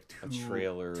like 2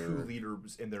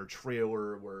 liters in their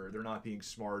trailer, where they're not being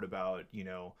smart about, you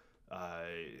know,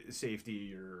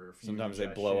 safety or sometimes they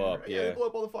blow up. Yeah, they blow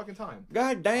up all the fucking time.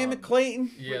 God damn it,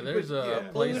 Clayton. Yeah, there's a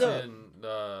place in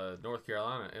North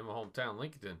Carolina, in my hometown,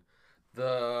 Lincoln.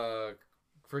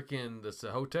 This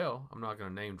hotel, I'm not going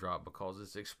to name drop because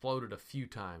it's exploded a few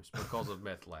times because of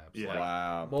meth labs. Yeah. Like,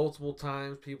 wow. Multiple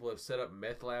times people have set up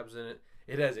meth labs in it.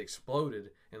 It has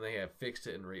exploded, and they have fixed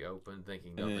it and reopened,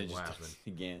 thinking nothing will happen.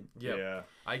 Again. Yep. Yeah.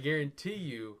 I guarantee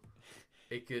you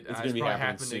it's gonna be probably happening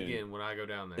happen soon. again when I go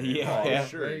down there. Yeah,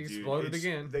 sure. They exploded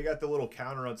again. They got the little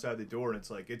counter outside the door, and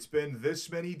it's like, it's been this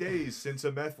many days since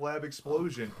a meth lab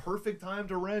explosion. Perfect time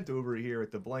to rent over here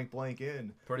at the blank blank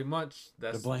inn. Pretty much.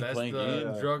 That's blank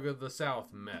the drug of the South,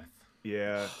 meth.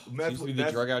 Yeah, seems to be the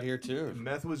drug out here too.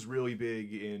 Meth was really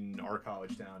big in our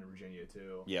college town in Virginia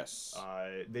too. Yes.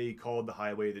 They called the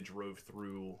highway that drove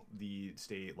through the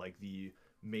state like the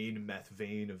main meth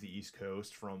vein of the East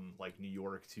Coast, from like New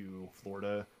York to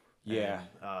Florida. Yeah.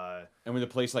 And with a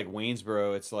place like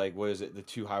Waynesboro, it's like, what is it? The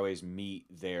 2 highways meet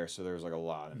there, so there's like a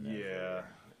lot of meth. Yeah.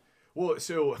 Well,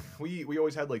 so we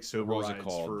always had like sober What was it rides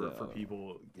called? for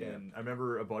people, yeah. And I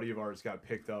remember a buddy of ours got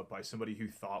picked up by somebody who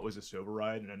thought was a sober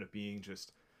ride, and ended up being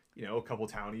just, you know, a couple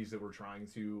townies that were trying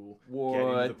to get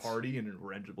into the party and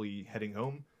were ended up heading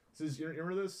home. Says, you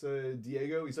remember this?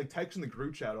 Diego, he's like texting the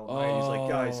group chat all night. He's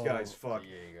like, guys, fuck.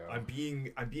 Diego. I'm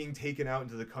being taken out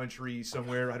into the country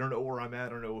somewhere. I don't know where I'm at. I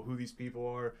don't know who these people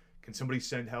are. Can somebody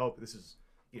send help? This is,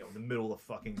 in the middle of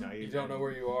fucking night. You don't know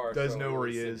where you are. Does so know where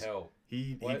he is. Help.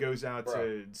 He goes out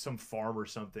to some farm or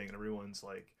something, and everyone's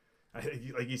like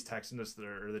he's texting us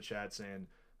or the chat saying,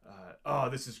 oh,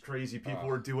 this is crazy. People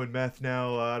are doing meth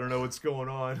now. I don't know what's going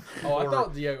on. Oh, I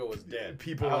thought Diego was dead.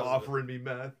 People are offering me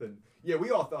meth, and yeah,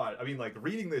 we all thought. I mean, like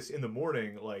reading this in the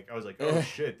morning, like I was like, oh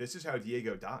shit, this is how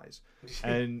Diego dies.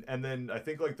 And then I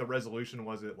think like the resolution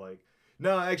was it like,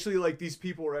 no, actually like these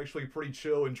people were actually pretty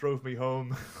chill and drove me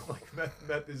home. Like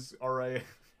meth is all right.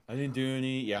 I didn't do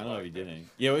any. Yeah, I don't know if he did any.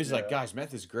 Yeah, he's like, guys,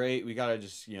 meth is great. We gotta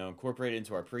just incorporate it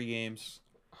into our pre-games.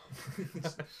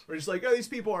 We're just like, oh, these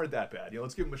people aren't that bad.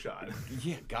 Let's give them a shot.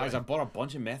 Yeah, guys, I bought a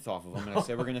bunch of meth off of them, and I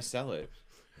said we're gonna sell it.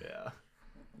 Yeah,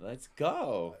 let's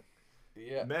go.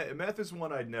 Yeah, meth is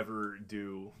one I'd never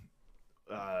do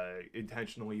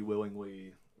intentionally,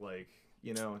 willingly. Like,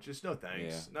 just no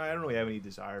thanks. Yeah. No, I don't really have any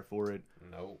desire for it.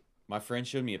 No. My friend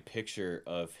showed me a picture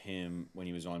of him when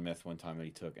he was on meth one time that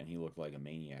he took, and he looked like a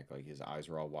maniac. Like his eyes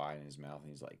were all wide in his mouth,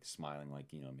 and he's like smiling like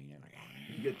a maniac. Like,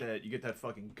 you get that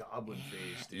fucking goblin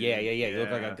face, dude. Yeah. He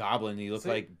looked like a goblin. He looked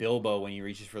like Bilbo when he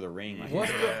reaches for the ring. Like,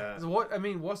 what's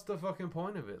the fucking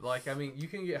point of it? Like, I mean, you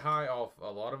can get high off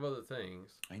a lot of other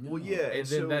things. I know. Well, yeah, and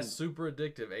then that's super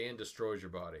addictive and destroys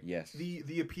your body. Yes.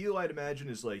 The appeal, I'd imagine,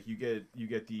 is like you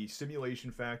get the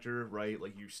stimulation factor, right?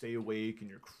 Like you stay awake and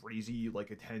you're crazy,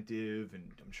 like attentive,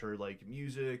 and I'm sure like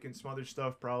music and some other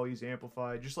stuff probably is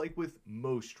amplified, just like with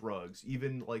most drugs,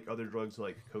 even like other drugs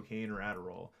like cocaine or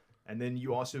Adderall. And then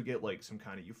you also get like some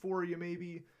kind of euphoria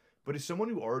maybe. But as someone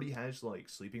who already has like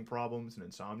sleeping problems and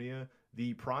insomnia,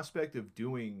 the prospect of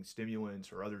doing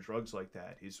stimulants or other drugs like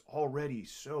that is already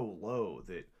so low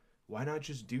that why not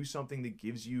just do something that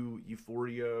gives you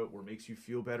euphoria or makes you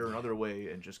feel better another way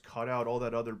and just cut out all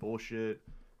that other bullshit.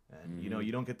 And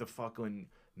you don't get the fucking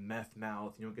meth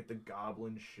mouth, you don't get the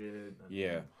goblin shit.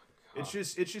 Yeah. It's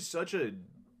just such a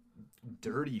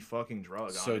dirty fucking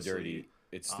drug, so honestly. Dirty.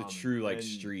 It's the true like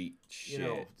street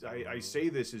shit. I say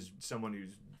this as someone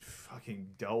who's fucking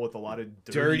dealt with a lot of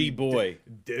dirty boy,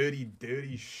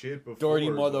 dirty shit before. Dirty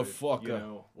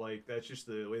motherfucker. Like that's just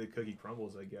the way the cookie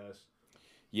crumbles, I guess.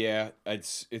 Yeah,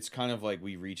 it's kind of like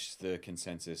we reached the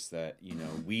consensus that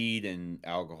weed and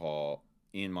alcohol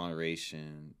in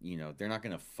moderation, they're not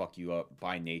gonna fuck you up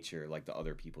by nature like the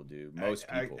other people do. Most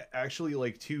people actually,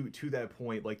 like to that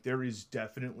point, like there is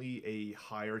definitely a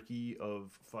hierarchy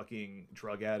of fucking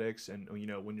drug addicts, and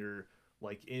when you're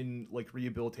like in like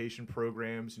rehabilitation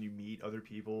programs and you meet other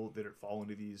people that fall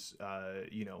into these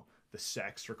the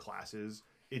sects or classes,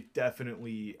 it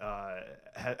definitely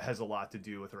has a lot to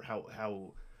do with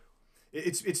how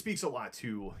it speaks a lot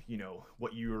to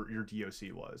what your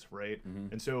DOC was, right?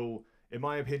 Mm-hmm. And so in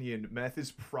my opinion, meth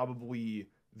is probably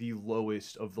the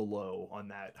lowest of the low on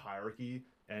that hierarchy,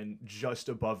 and just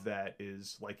above that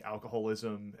is like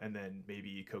alcoholism, and then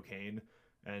maybe cocaine.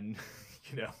 And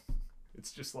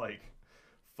it's just like,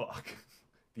 fuck,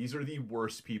 these are the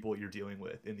worst people you're dealing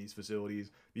with in these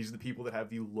facilities. These are the people that have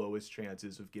the lowest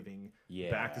chances of giving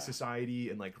back to society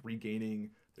and like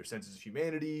regaining their senses of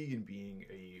humanity and being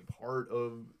a part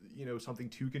of something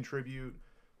to contribute.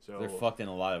 So they're fucked in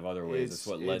a lot of other ways. That's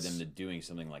what led them to doing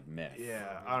something like meth.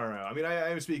 Yeah, I don't know. I mean,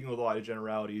 I am speaking with a lot of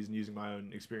generalities and using my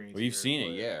own experience. Well, you've seen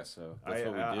it, yeah. So that's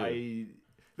what we do.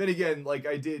 Then again, like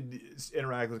I did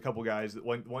interact with a couple guys.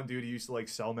 One dude who used to like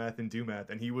sell meth and do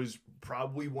meth, and he was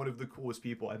probably one of the coolest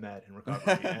people I met in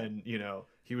recovery. And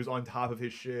he was on top of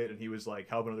his shit, and he was like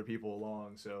helping other people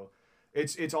along. So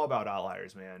it's all about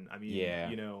outliers, man. I mean,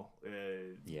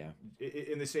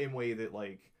 in the same way that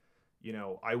like.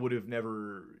 I would have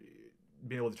never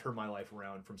been able to turn my life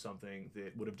around from something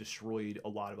that would have destroyed a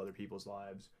lot of other people's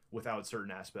lives without certain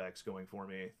aspects going for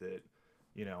me that,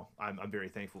 I'm very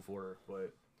thankful for.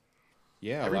 But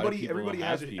yeah, everybody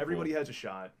has a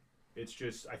shot. It's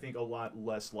just, I think, a lot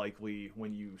less likely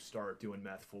when you start doing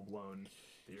meth full blown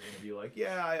that you're gonna be like,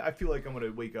 yeah, I feel like I'm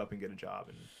gonna wake up and get a job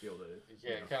and be able to.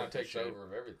 Yeah, it kind of takes over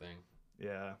of everything.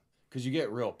 Yeah. Because you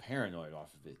get real paranoid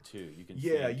off of it too. You can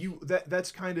that's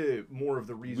kind of more of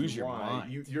the reason lose your why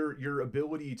mind. Your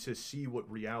ability to see what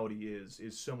reality is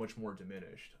so much more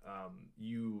diminished.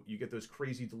 You get those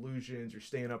crazy delusions. You're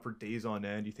staying up for days on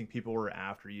end. You think people are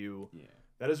after you. Yeah,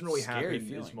 that doesn't really happen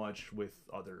feeling. As much with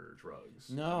other drugs.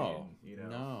 No,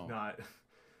 no, not.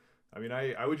 I mean,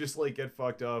 I would just like get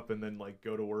fucked up and then like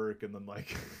go to work and then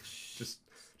like just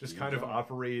just kind of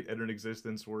operate at an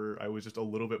existence where I was just a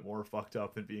little bit more fucked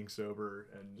up than being sober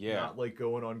and not like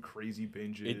going on crazy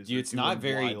binges. It's not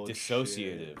very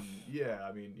dissociative. Yeah,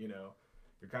 I mean, you know,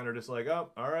 you're kind of just like, oh,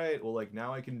 all right, well, like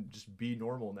now I can just be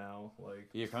normal now. Like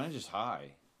you're kind of just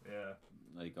high. Yeah.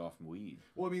 Like off weed.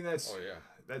 Well, I mean, that's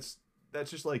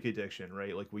just like addiction,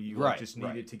 right? Like when you like, just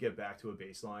needed to get back to a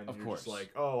baseline. Of you're course. Just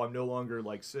like, oh, I'm no longer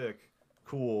like sick.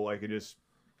 Cool. I can just,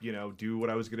 you know, do what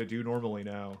I was gonna do normally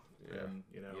now. Yeah. And,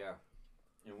 you know. Yeah.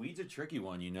 And weed's a tricky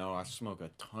one, you know. I smoke a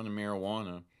ton of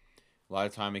marijuana. A lot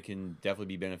of time it can definitely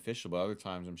be beneficial, but other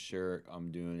times I'm sure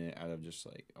I'm doing it out of just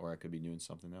like, or I could be doing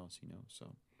something else, you know. So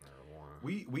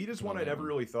weed is one I never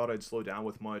really thought I'd slow down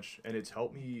with much, and it's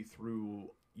helped me through,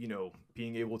 you know,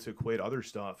 being able to quit other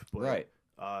stuff. But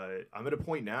I'm at a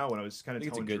point now when I was kind of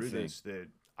telling Drew this that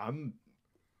I'm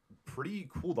pretty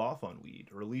cooled off on weed,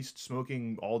 or at least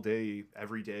smoking all day,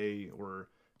 every day, or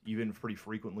even pretty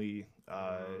frequently.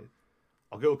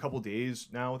 I'll go a couple days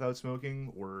now without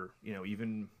smoking, or, you know,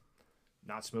 even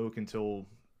not smoke until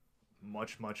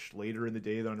much later in the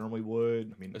day than I normally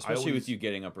would. I mean, especially with you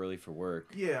getting up early for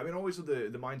work. Yeah, I mean, always with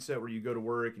the mindset where you go to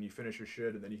work and you finish your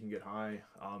shit and then you can get high.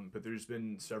 But there's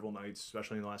been several nights,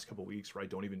 especially in the last couple of weeks, where I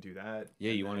don't even do that.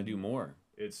 Yeah, you want to do more.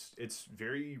 It's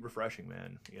very refreshing,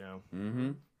 man. You know.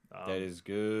 Mm-hmm. That is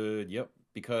good. Yep.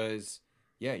 Because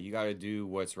you got to do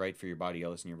what's right for your body.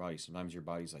 Listen to your body. Sometimes your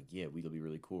body's like, yeah, weed'll be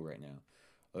really cool right now.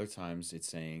 Other times it's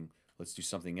saying, let's do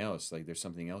something else. Like there's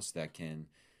something else that can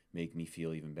make me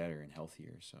feel even better and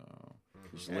healthier. So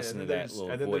just listen to that little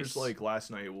voice. And then there's like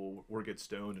last night we'll get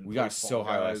stoned and we got so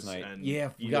high last night.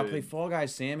 Yeah, we got to play Fall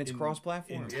Guys, Sam. It's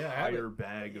cross-platform. Entire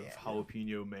bag of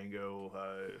jalapeno mango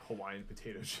Hawaiian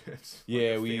potato chips.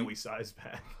 Yeah, like family-sized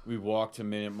bag. We walked to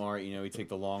Minute Mart. You know, we take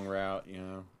the long route. You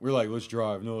know, we're like, let's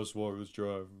drive. No, let's walk. Let's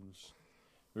drive.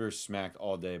 We were smacked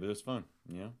all day, but it was fun.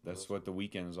 You know, that's what the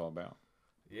weekend is all about.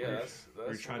 Yeah, that's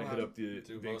we're trying to hit up the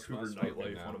Vancouver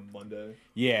nightlife on a Monday.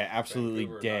 Yeah, absolutely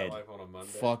Vancouver dead. On a Monday.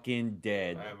 Fucking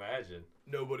dead. I imagine.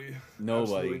 Nobody.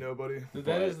 Absolutely nobody.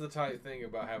 That is the tight thing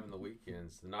about having the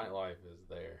weekends. The nightlife is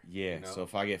there. Yeah, you know? So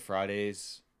if I get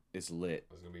Fridays, it's lit.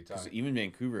 It's going to be tight. Even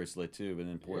Vancouver is lit too, but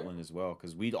then Portland as well.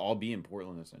 Because we'd all be in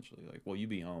Portland essentially. Like, well, you'd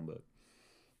be home, but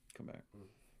come back.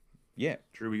 Yeah.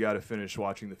 Drew, we got to finish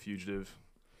watching The Fugitive.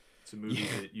 It's a movie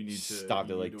that you need to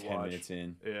stopped at like 10 minutes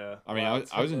in. Yeah, I mean,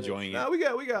 I was enjoying it. No,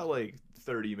 we got like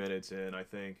 30 minutes in, I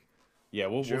think. Yeah,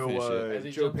 we'll finish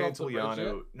it. Joe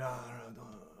Pantoliano. No.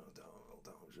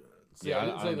 See, I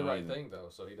didn't say the right thing though,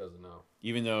 so he doesn't know.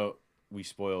 Even though we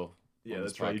spoil. Yeah,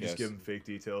 that's right. You just give him fake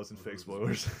details and fake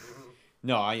spoilers.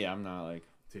 No, I'm not like.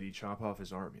 Did he chop off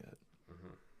his arm yet?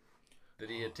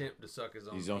 Did he attempt to suck his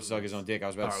own? He don't suck his own dick. I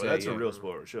was about to say that's a real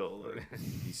spoiler. Chill.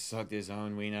 He sucked his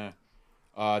own wiener.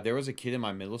 There was a kid in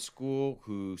my middle school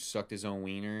who sucked his own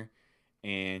wiener,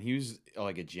 and he was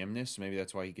like a gymnast, so maybe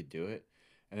that's why he could do it.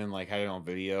 And then like had it on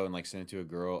video and like sent it to a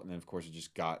girl, and then of course it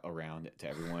just got around to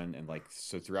everyone. And like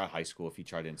so throughout high school, if he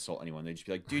tried to insult anyone, they'd just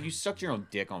be like, "Dude, you sucked your own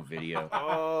dick on video."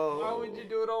 Why would you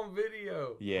do it on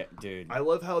video? Yeah, dude. I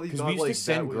love how because we used to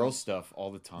send girl stuff all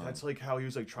the time. That's like how he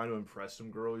was like trying to impress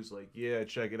some girl. He's like, "Yeah,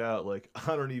 check it out. Like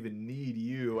I don't even need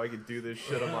you. I could do this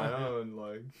shit on my own."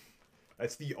 Like.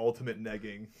 That's the ultimate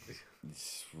negging.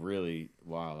 It's really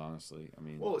wild, honestly. I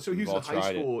mean, well, so he was in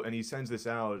high school and he sends this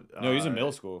out. No, he's in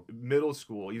middle school. Middle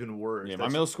school, even worse. Yeah, my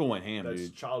middle school went ham,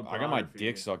 dude. I got my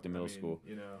dick sucked in middle school.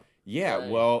 You know. Yeah,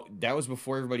 right. Well, that was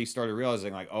before everybody started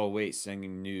realizing, like, oh wait,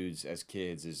 sending nudes as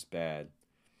kids is bad.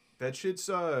 That shit's,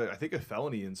 I think, a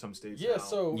felony in some states. Yeah.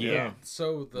 Now.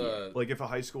 So like if a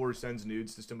high schooler sends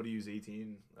nudes to somebody who's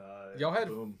 18. Y'all had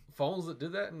phones that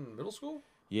did that in middle school?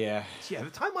 Yeah. Yeah, the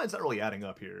timeline's not really adding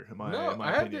up here. In my I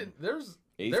opinion. had to, there's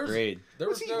 8th grade.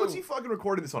 What's he fucking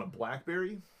recording this on a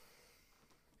BlackBerry?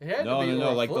 It had to be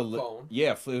like flip phone.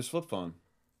 Yeah, it was flip phone.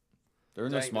 There were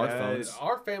no smartphones.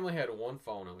 Our family had one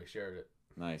phone and we shared it.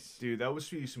 Nice. Dude, that was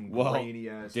some grainy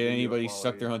ass. Did anybody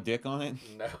suck their own dick on it?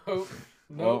 No.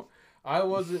 No. I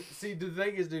wasn't. See, the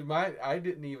thing is, dude, I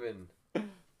didn't even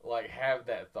like have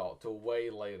that thought till way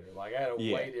later. Like I had a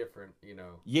way different, you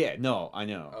know. Yeah, no, I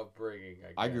know. Upbringing.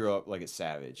 I grew up like a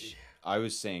savage. Yeah. I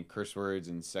was saying curse words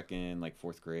in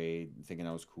fourth grade, thinking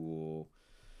I was cool.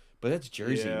 But that's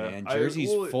Jersey, man.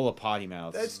 Jersey's full of potty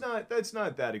mouths. That's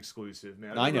not that exclusive,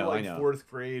 man. I know. 4th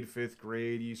grade, 5th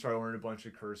grade, you start learning a bunch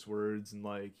of curse words, and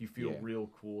like you feel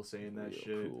real cool saying that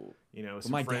shit. Cool. You know,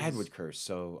 but my dad would curse,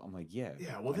 so I'm like, yeah.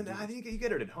 Yeah, well then I think you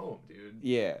get it at home, dude.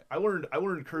 Yeah. I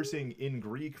learned cursing in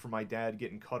Greek from my dad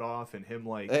getting cut off and him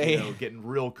like you know getting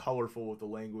real colorful with the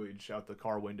language out the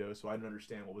car window, so I didn't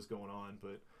understand what was going on,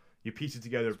 but. You piece it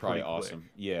together. It's probably pretty awesome.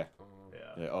 Quick. Yeah.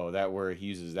 Yeah. Oh, that word. He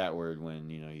uses that word when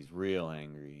he's real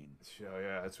angry. So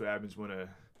yeah, that's what happens when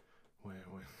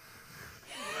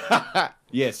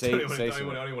yeah, say I say don't some.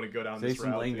 even want to go down Say this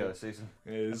some route. lingo. Dude. Say some.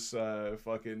 Is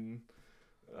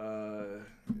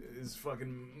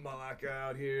fucking Malacca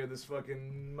out here, this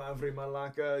fucking Mavri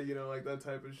Malacca, like that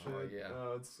type of shit. Oh,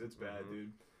 yeah. It's bad,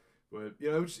 dude. But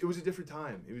it was a different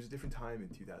time. It was a different time in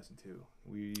 2002.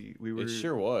 We were. It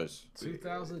sure was.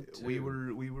 2002. We were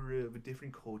of a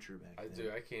different culture back then.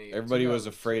 I can't even. Everybody was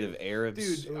afraid of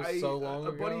Arabs. Dude, It was so long a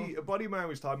ago. buddy of mine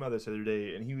was talking about this the other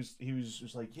day, and he was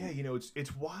just like, yeah,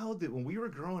 it's wild that when we were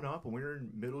growing up, when we were in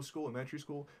middle school, elementary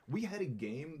school, we had a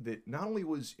game that not only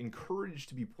was encouraged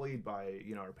to be played by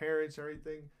our parents and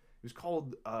everything. It was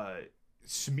called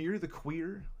Smear the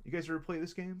Queer. You guys ever play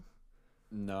this game?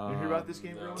 No. You hear about this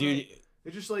game, no. Dude,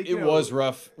 it's just like it was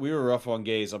rough. We were rough on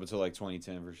gays up until like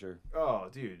 2010 for sure. Oh,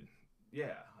 dude,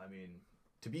 yeah. I mean,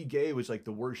 to be gay was like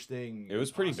the worst thing. It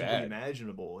was pretty possibly bad.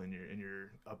 Imaginable in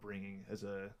your upbringing as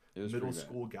a middle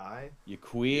school guy. You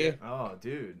queer? Oh,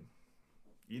 dude,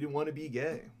 you didn't want to be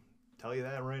gay. Tell you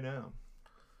that right now.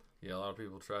 Yeah, a lot of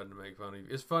people tried to make fun of you.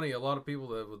 It's funny, a lot of people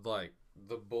that would like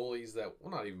the bullies that,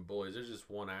 well, not even bullies. There's just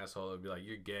one asshole that would be like,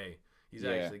 "You're gay." He's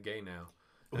actually gay now.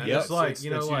 And Yeah, it's like, that's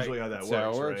usually how that that's works,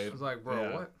 how it works. right? It's like, bro,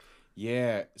 Yeah. what?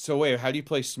 Yeah. So wait, how do you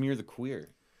play Smear the Queer?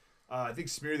 I think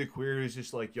Smear the Queer is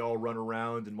just like y'all run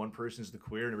around and one person's the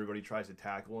queer and everybody tries to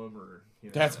tackle him or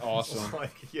That's awesome. It's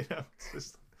like it's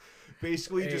just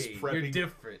basically just Hey, prepping. you're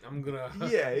different. I'm gonna.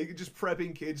 Yeah, just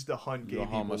prepping kids to hunt gay You're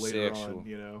people later on.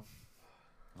 homosexual.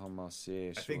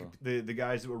 Homosexual. I think the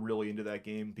guys that were really into that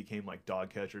game became like dog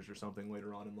catchers or something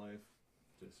later on in life.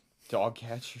 Just dog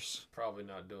catchers. Probably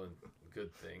not doing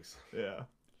good things. yeah.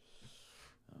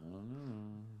 I don't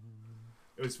know.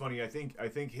 It was funny. I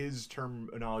think his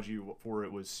terminology for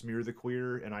it was smear the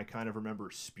queer, and I kind of remember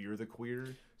spear the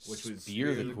queer, which was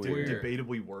Spear the queer.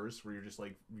 debatably worse, where you're just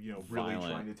like really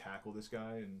Violent. trying to tackle this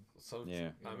guy and So Yeah.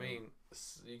 I mean,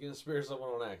 you can spear someone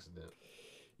on accident.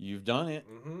 You've done it,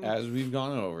 Mm-hmm. as we've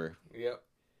gone over. Yep.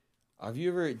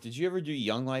 Did you ever do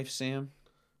Young Life, Sam?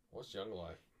 What's Young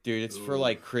Life? Dude, it's for Ooh.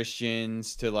 like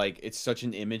Christians to like, it's such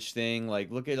an image thing.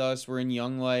 Like, look at us, we're in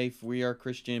Young Life, we are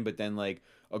Christian, but then like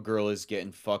a girl is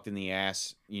getting fucked in the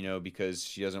ass, because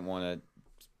she doesn't want to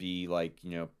be like,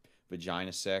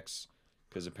 vagina sex.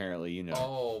 Because apparently,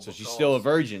 Oh, so she's still a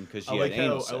virgin because she I like had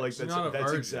anal how sex. I like She's not a that's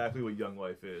virgin. exactly what Young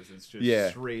Life is. It's just Yeah.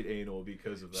 straight anal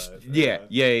because of that.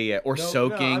 Yeah. Or No,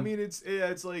 soaking. No, I mean it's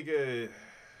like a.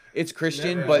 It's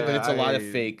Christian, Never- but it's a lot of I-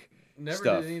 fake Never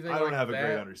stuff. did anything I don't like have a that.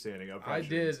 great understanding. I I probably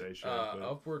did shouldn't say shit, but-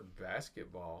 upward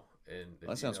basketball, and if That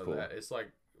you sounds know cool. That, it's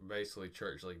like basically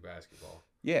church league basketball.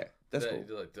 Yeah, that's that, cool.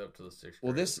 you like up to the 6th grade.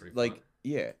 Well, It's this pretty like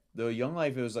fun. the Young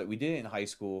Life. It was like we did it in high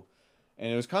school,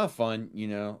 and it was kind of fun.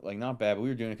 Like not bad, but we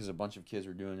were doing it because a bunch of kids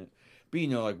were doing it. But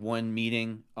like one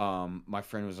meeting, my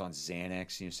friend was on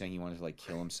Xanax, saying he wanted to like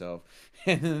kill himself,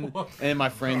 and then my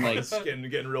friend like It's getting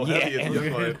real Yeah, heavy at and- the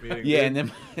Young Life meeting. yeah,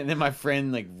 dude. and then my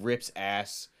friend like rips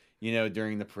ass,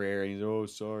 during the prayer. And he's oh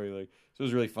sorry, like so it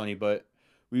was really funny. But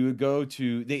we would go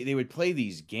to they would play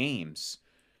these games,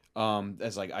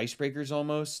 as like icebreakers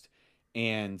almost,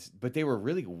 but they were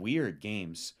really weird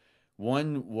games.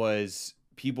 One was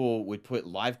people would put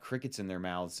live crickets in their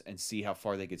mouths and see how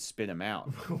far they could spit them out.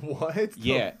 What? The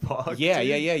Yeah. fuck, Yeah.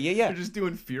 dude? You're You're just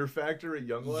doing Fear Factor at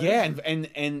Young Life. Yeah,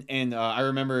 and I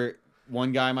remember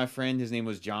one guy, my friend, his name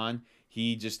was John.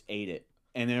 He just ate it,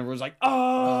 and then everyone was like,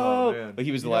 "Oh!" man. Like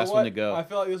he was the You know last one to what? go. I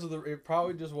feel like this was it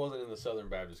probably just wasn't in the Southern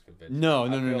Baptist Convention. No. I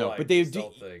feel like But they it's do. the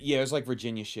whole thing. Yeah, it was like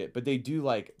Virginia shit. But they do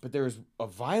but there was a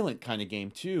violent kind of game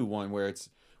too. One where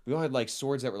we all had like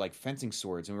swords that were like fencing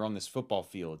swords, and we were on this football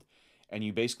field, and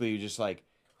you basically just like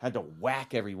had to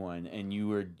whack everyone, and you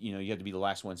were you had to be the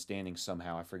last one standing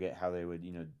somehow. I forget how they would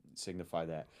signify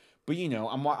that. But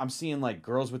I'm seeing like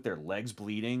girls with their legs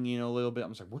bleeding, a little bit.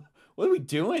 I'm just like, what are we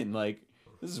doing? Like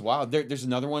this is wild. There's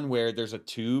another one where there's a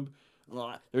tube.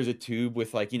 There's a tube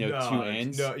with like two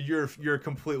ends. No, you're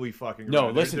completely fucking. No,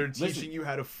 right. listen, they're listen. teaching you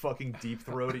how to fucking deep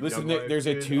throat. At Listen, Young Life, there's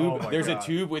a dude. tube. Oh my There's God. a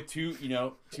tube with two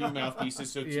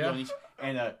mouthpieces, so two Yeah. on each,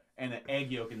 and an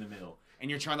egg yolk in the middle, and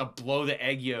you're trying to blow the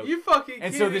egg yolk. You fucking.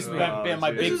 And so this kidding me? Oh,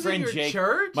 my dude. big This is in friend your Jake,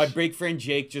 church? my big friend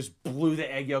Jake just blew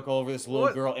the egg yolk all over this little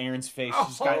What? girl Aaron's face. She's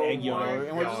just got Oh egg yolk, my all over,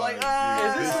 and we're just God, like, dude. ah.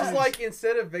 Is this This is is- like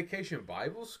instead of Vacation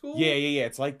Bible School? Yeah.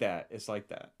 It's like that. It's like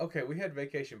that. Okay, we had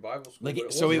Vacation Bible School. Like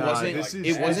but so, it Nah, wasn't. this is-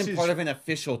 It wasn't this is- part of an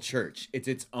official church. It's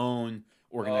its own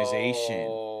organization.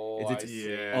 Oh, It's I its see.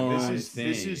 Yeah, own this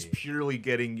is thing. purely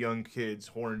getting young kids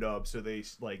horned up so they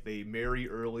marry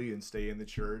early and stay in the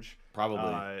church,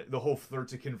 Probably. The whole flirt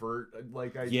to convert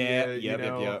like idea. Yep.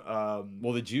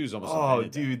 Well, the Jews almost. Oh,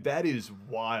 dude, that is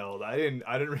wild. I didn't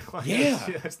realize. Yeah,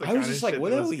 that's the I kind was of just like, shit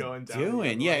what that are was we going down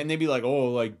doing? here. Yeah, and they'd be like,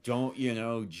 oh, like don't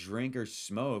drink or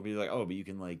smoke. Be like, oh, but you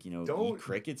can Don't- eat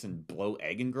crickets and blow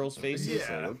egg in girls' faces.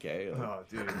 Yeah. Like, okay. Like, Oh,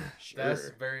 dude. sure. That's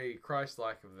very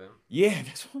Christ-like of them. Yeah,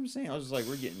 that's what I'm saying. I was just like,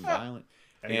 we're getting violent.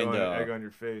 Egg on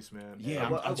your face, man. Yeah,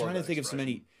 I'm trying to think of so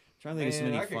many. Trying to think of so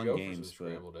many fun games. For some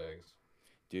scrambled eggs.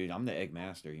 Dude, I'm the egg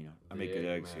master. I make good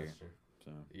eggs here.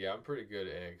 So. Yeah, I'm pretty good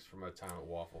at eggs from my time at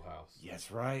Waffle House. Yeah, that's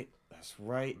right. That's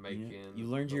right. Making you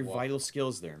learned your vital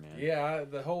skills there, man. Yeah,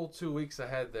 the whole 2 weeks I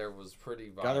had there was pretty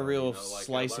vital. Got a real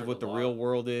slice of what the real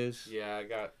world is. Yeah, I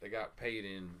got paid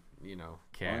in,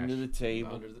 cash. Under the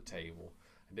table.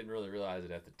 I didn't really realize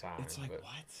it at the time. It's like,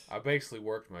 what? I basically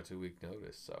worked my 2-week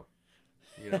notice, so,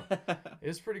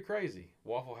 it's pretty crazy.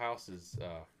 Waffle House is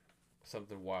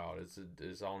something wild. It's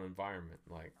its own environment.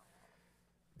 Like,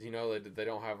 they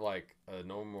don't have like a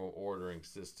normal ordering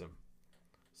system.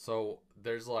 So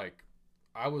there's like,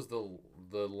 I was the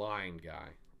line guy.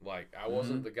 Like, I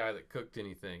wasn't the guy that cooked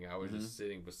anything. I was just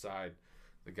sitting beside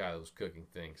the guy that was cooking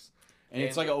things. And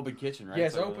it's like an open kitchen, right? Yeah,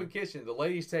 it's open kitchen. The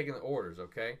lady's taking the orders,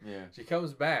 okay? Yeah. She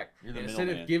comes back, You're the and instead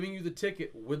middleman. of giving you the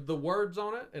ticket with the words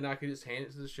on it, and I could just hand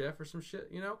it to the chef or some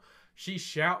shit, she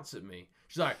shouts at me.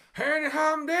 She's like, "Hand it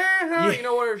home down,"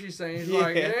 whatever she's saying. She's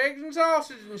like, eggs and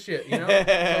sausage and shit, So I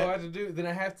have to then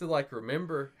I have to like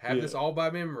remember, have this all by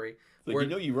memory. Like,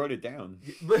 you wrote it down.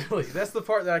 Literally, that's the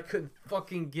part that I couldn't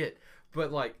fucking get.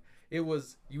 But like, it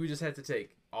was, you would just have to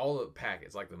take all the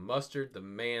packets, like the mustard, the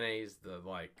mayonnaise, the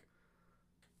like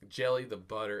jelly, the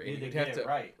butter, and you'd have to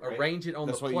arrange it on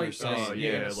the plate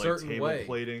in a certain table way.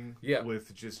 Plating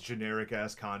with just generic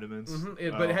ass condiments.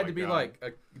 But it had to be like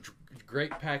a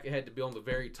great packet had to be on the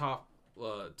very top.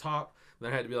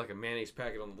 There had to be like a mayonnaise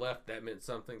packet on the left. That meant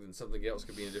something. Then something else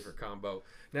could be in a different combo.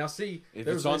 Now, see, if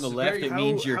it's on the left, it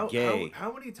means you're gay.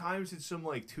 How many times did some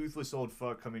like toothless old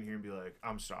fuck come in here and be like,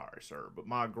 "I'm sorry, sir, but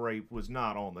my grape was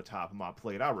not on the top of my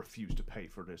plate. I refuse to pay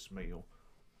for this meal."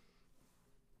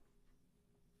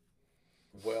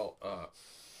 Well,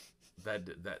 that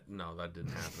didn't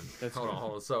happen. Hold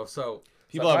on. So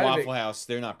people at Waffle House,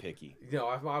 they're not picky.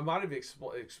 I might have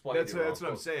explained. That's what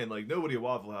I'm saying. Like, nobody at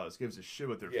Waffle House gives a shit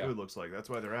what their food looks like. That's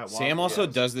why they're at Waffle Sam also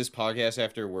does this podcast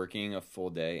after working a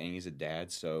full day, and he's a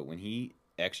dad. So when he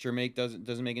extra make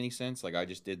doesn't make any sense, like I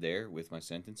just did there with my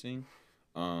sentencing.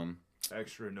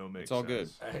 Extra no makes. It's all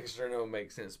sense. good. Extra no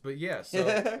makes sense, but yeah.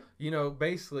 So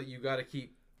basically, you got to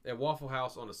keep. At Waffle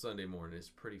House on a Sunday morning is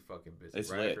pretty fucking busy.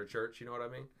 It's right lit. After church, you know what I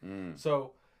mean?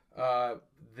 So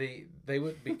they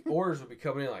would be orders would be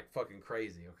coming in like fucking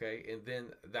crazy, okay? And then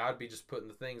I'd be just putting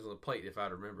the things on the plate if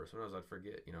I'd remember. Sometimes I'd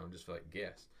forget, and just like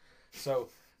guess. So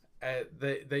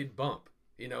they'd bump,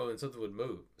 and something would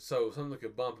move. So something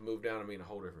could bump and move down and mean a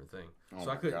whole different thing.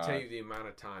 So I couldn't tell you the amount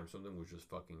of time something was just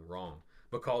fucking wrong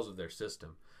because of their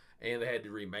system. And they had to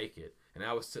remake it. And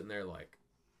I was sitting there like,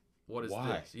 what is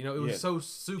this? It was so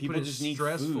stupid and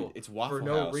stressful. It's Waffle for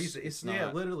no House. reason. It's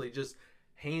not... literally just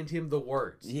hand him the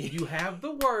words. Yeah. You have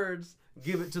the words.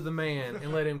 Give it to the man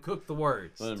and let him cook the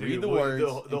words. Let him read the words.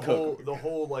 The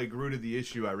whole like root of the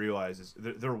issue I realize is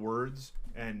their words,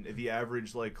 and the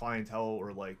average like clientele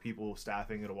or like people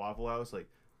staffing at a Waffle House like.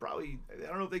 Probably, I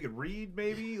don't know if they could read.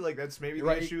 Maybe like that's maybe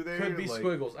the issue there. Could be like,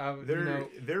 squiggles.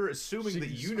 They're assuming that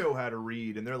you know how to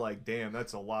read, and they're like, "Damn,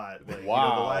 that's a lot." Like,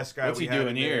 wow, the last guy what's we he had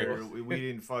doing in here? There, we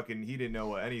didn't fucking. He didn't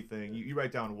know anything. You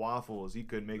write down waffles, he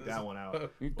couldn't make that one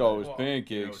out. You thought it was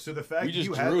pancakes. So the fact that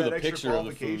you had that extra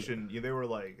qualification, they were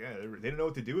like, they didn't know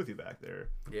what to do with you back there.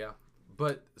 Yeah,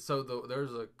 but so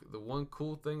the one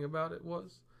cool thing about it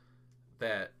was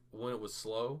that when it was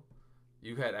slow.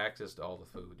 You had access to all the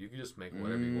food. You could just make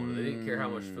whatever you wanted. They didn't care how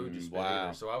much food you spent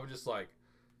either. So I would just like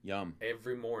yum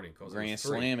every morning because Grand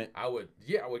Slam it. I would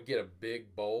get a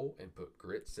big bowl and put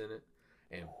grits in it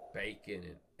and bacon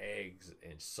and eggs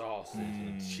and sausage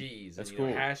and cheese and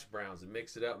hash browns and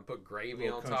mix it up and put gravy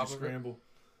on top of scramble. it.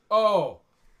 Oh,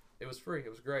 it was free. It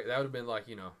was great. That would have been like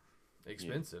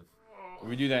expensive. If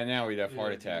we do that now, we'd have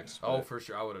heart attacks. Oh, for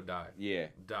sure, I would have died. Yeah,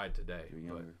 died today.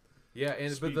 But, yeah,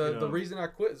 but the reason I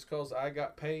quit is because I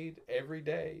got paid every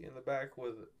day in the back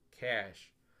with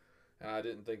cash, and I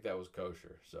didn't think that was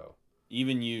kosher. So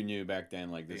even you knew back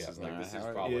then, like this is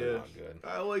probably not good.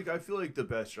 I feel like the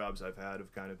best jobs I've had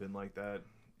have kind of been like that.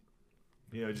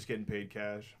 Just getting paid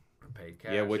cash. Paid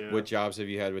cash. Yeah. What jobs have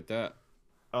you had with that?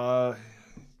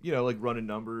 Like running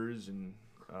numbers and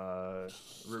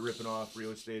ripping off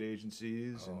real estate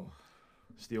agencies and.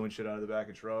 stealing shit out of the back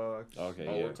of trucks. Okay,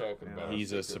 Oh, yeah. we're talking about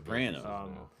He's a soprano.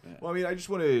 Yeah. Well, I mean, I just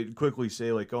want to quickly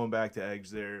say, like, going back to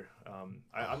eggs there,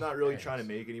 I'm not really trying to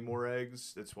make any more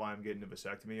eggs. That's why I'm getting a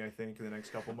vasectomy, I think, in the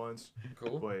next couple months.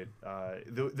 Cool. But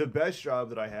the best job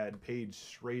that I had paid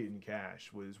straight in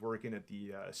cash was working at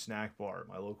the snack bar at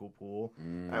my local pool.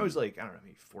 I was like, I don't know,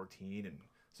 maybe 14, and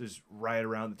this is right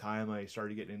around the time I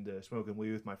started getting into smoking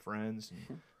weed with my friends.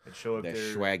 And I'd show up That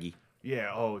there. swaggy.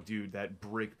 Yeah, oh, dude, that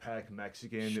brick pack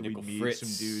Mexican that we'd Schnickel meet Fritz.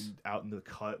 some dude out in the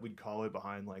cut, we'd call it,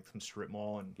 behind like some strip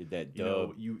mall, and Get that you know,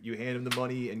 dub. you hand him the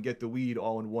money and get the weed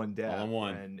all in one dab. All in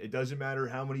one. And it doesn't matter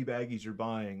how many baggies you're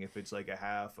buying, if it's like a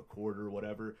half, a quarter,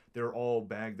 whatever, they're all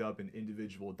bagged up in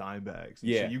individual dime bags. And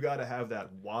Yeah. so you got to have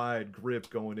that wide grip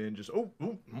going in, just, all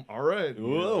right. you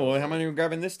Whoa, know. how many are we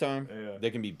grabbing this time? Yeah. They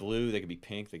can be blue, they can be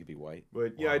pink, they could be white.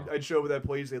 But yeah, Wow. I'd show up at that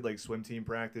place. They had like swim team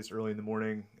practice early in the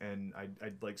morning, and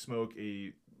I'd like smoke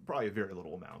probably a very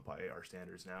little amount by our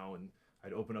standards now, and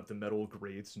I'd open up the metal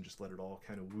grates and just let it all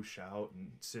kind of whoosh out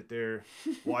and sit there,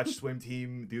 watch swim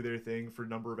team do their thing for a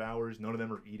number of hours. None of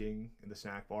them are eating in the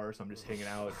snack bar, so I'm just hanging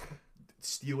out,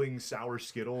 stealing sour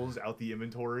Skittles out the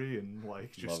inventory and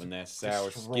like just Loving that sour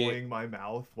destroying skit. my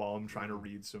mouth while I'm trying to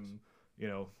read some, you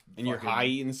know. And you're fucking- high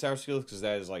eating the sour skills because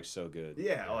that is like so good.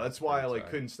 Yeah, well, that's why I like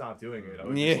Sorry. couldn't stop doing it. I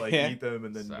would Yeah. just like eat them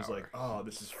and then was Sour. like, oh,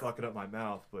 this is fucking up my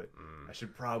mouth, but I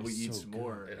should probably It's eat so some good.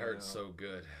 more. It you hurts know? so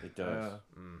good. It does.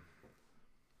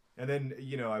 And then,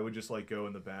 you know, I would just like go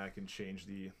in the back and change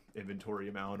the inventory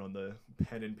amount on the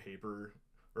pen and paper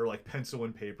or like pencil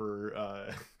and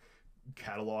paper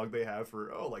catalog they have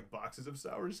for, like boxes of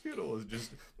sour Skittles.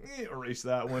 Just erase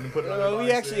that one and put another Oh, we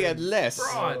box actually in. had less.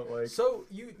 Fraud. like- So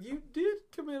you did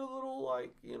commit a little,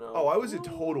 like, you know. Oh, I was a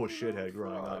little total shithead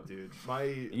growing fraud. up, dude.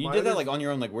 And you my did that other- like on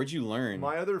your own. Like, where'd you learn?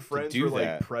 My other friends do were like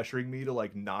that. pressuring me to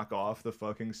like knock off the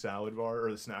fucking salad bar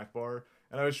or the snack bar,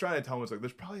 and I was trying to tell them, I was like,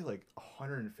 "There's probably like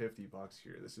 $150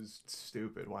 here. This is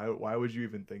stupid. Why would you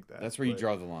even think that?" That's where you But-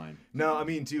 draw the line. No, I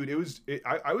mean, dude,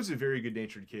 I was a very good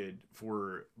natured kid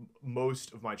for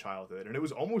most of my childhood, and it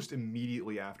was almost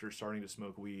immediately after starting to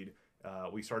smoke weed.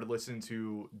 We started listening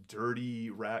to dirty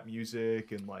rap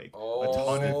music and like a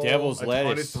ton of Devil's a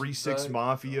Lettuce. ton of 3-6 That-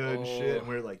 Mafia and shit, and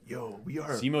we are like, yo, we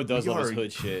are Simo does we love his are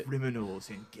hood shit. criminals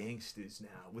and gangsters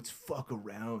now. Let's fuck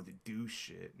around and do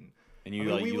shit. And you I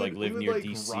mean, like we you would- like we live would, near like,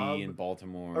 DC rob- and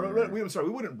Baltimore. I'm sorry,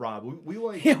 we wouldn't rob. We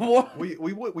like Yeah, what? we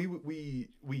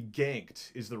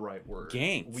ganked is the right word.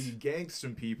 Ganked? We ganked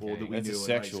some people that we That's a knew in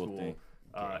sexual high school. thing.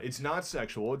 It's not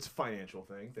sexual. It's a financial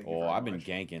thing. Thank you Oh, very I've been much.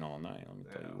 ganking all night. Let me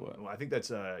tell you what. Well, I think that's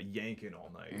yanking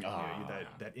all night. Ah.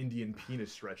 That Indian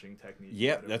penis stretching technique.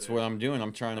 Yep, that's what I'm doing.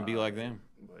 I'm trying to be like them.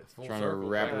 But Full Trying to circle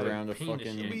wrap back to around a penis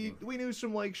fucking- yanking. we knew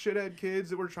some like shithead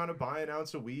kids that were trying to buy an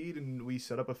ounce of weed, and we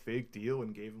set up a fake deal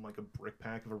and gave them like a brick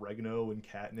pack of oregano and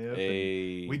catnip.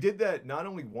 Hey. And we did that not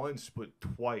only once but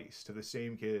twice to the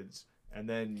same kids, and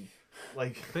then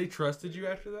like They trusted you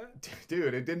after that?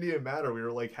 dude, it didn't even matter. We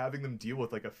were like having them deal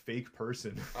with like a fake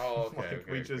person. Oh, okay. Like,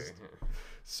 okay, we okay. just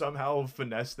somehow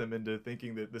finessed them into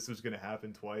thinking that this was going to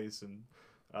happen twice, and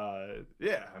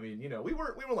yeah, I mean, you know, we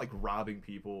weren't like robbing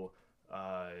people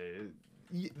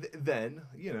then,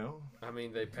 you know. I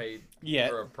mean, they paid Yeah.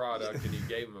 for a product and you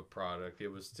gave them a product. It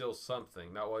was still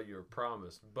something, not what you were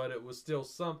promised, but it was still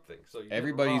something. So you didn't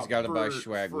Everybody's rob got to them. buy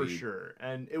swag for weed. sure.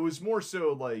 And it was more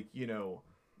so like, you know,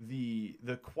 the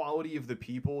quality of the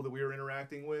people that we were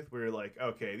interacting with. We were like,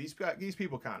 okay, these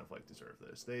people kind of like deserve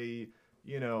this. They,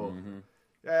 you know,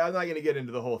 I'm not going to get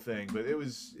into the whole thing, but it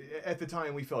was at the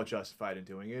time we felt justified in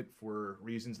doing it for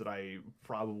reasons that I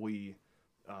probably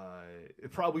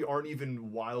aren't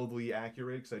even wildly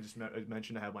accurate, because I just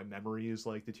mentioned how my memory is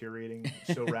like deteriorating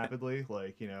so rapidly.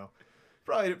 Like, you know,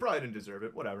 probably didn't deserve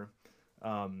it. Whatever.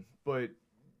 But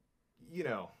you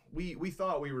know, we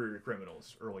thought we were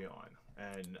criminals early on,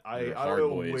 and I You're don't hard know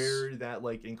boys. where that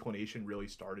like inclination really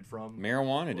started from.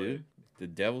 Marijuana, But- dude. The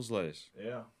devil's lettuce.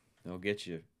 Yeah. They'll get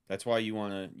you. That's why you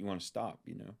wanna stop.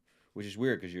 You know, which is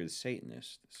weird because you're the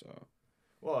Satanist. So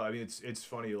Well, I mean, it's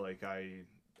funny. Like I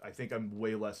think I'm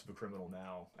way less of a criminal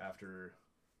now after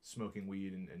smoking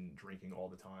weed and drinking all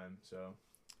the time. So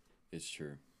it's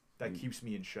true. that keeps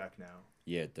me in check now.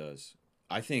 Yeah, it does.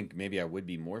 I think maybe I would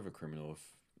be more of a criminal if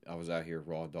I was out here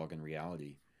raw dogging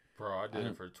reality. Bro, I did I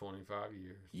it for 25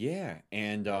 years. Yeah,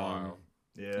 and Wow.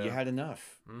 Yeah. you had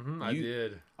enough. Mm-hmm, I You-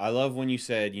 did. I love when you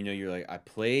said, you know, you're like, I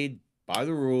played by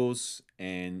the rules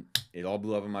and it all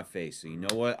blew up in my face. So you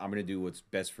know what? I'm gonna do what's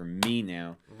best for me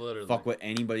now. Literally. Fuck what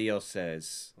anybody else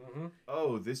says. Mm-hmm.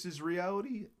 Oh, this is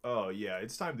reality? Oh, yeah,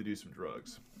 it's time to do some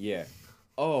drugs. Yeah.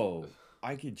 Oh,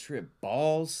 I could trip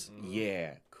balls.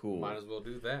 Yeah, cool. Might as well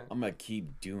do that. I'm gonna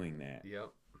keep doing that.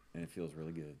 Yep. and it feels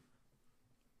really good.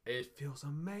 It feels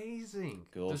amazing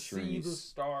Good old to see the shroomies.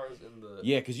 stars in the.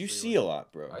 Yeah, because you see a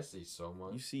lot, bro. I see so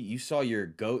much. You saw your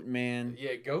goat man.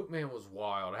 Yeah, Goat Man was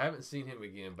wild. I haven't seen him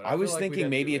again, but I was feel like we'd thinking have to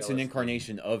maybe do it's an LSD.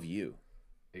 incarnation of you,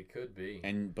 It could be.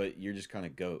 but you're just kind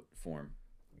of goat form.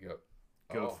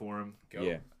 Goat form. Goat.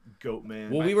 Yeah. Goat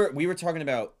man. Well, we were talking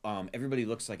about everybody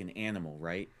looks like an animal,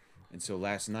 right? And so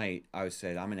last night I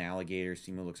said I'm an alligator.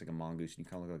 Simo looks like a mongoose, and you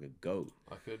kind of look like a goat.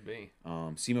 I could be.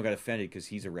 Simo got offended because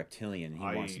he's a reptilian. And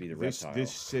he wants to be the reptile.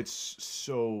 This sits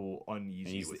so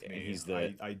uneasy with me. He's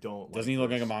I don't. Doesn't he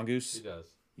look like a mongoose? He does.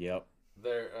 Yep.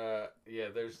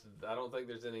 There's. I don't think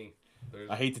there's any.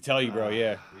 I hate to tell you, bro.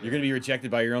 Yeah, you're gonna be rejected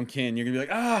by your own kin. You're gonna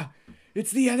be like,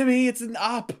 it's the enemy. It's an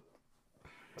op.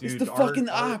 Dude, it's the fucking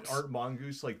ops. Aren't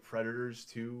mongoose like predators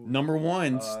too? Number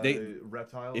one,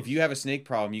 reptiles. If you have a snake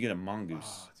problem, you get a mongoose.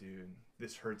 Oh, dude,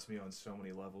 this hurts me on so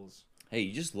many levels. Hey,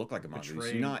 you just look like a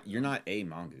mongoose. You're not a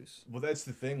mongoose. Well, that's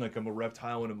the thing. Like, I'm a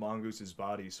reptile in a mongoose's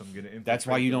body, so I'm gonna. That's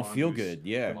why you don't feel good.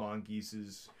 Yeah. The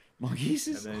mongooses.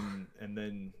 Mongooses. And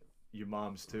then your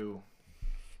moms too.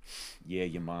 Yeah,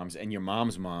 your mom's and your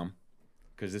mom's mom,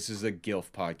 because this is a GILF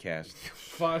podcast.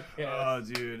 Oh,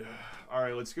 dude. All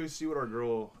right, let's go see what our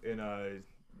girl in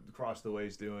Across the Way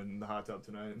is doing in the hot tub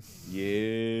tonight.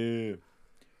 Yeah.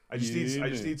 I just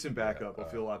need some backup. I'll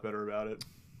feel a lot better about it.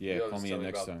 Yeah, call me in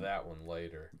next time. That one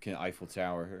later. Can Eiffel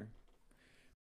Tower her.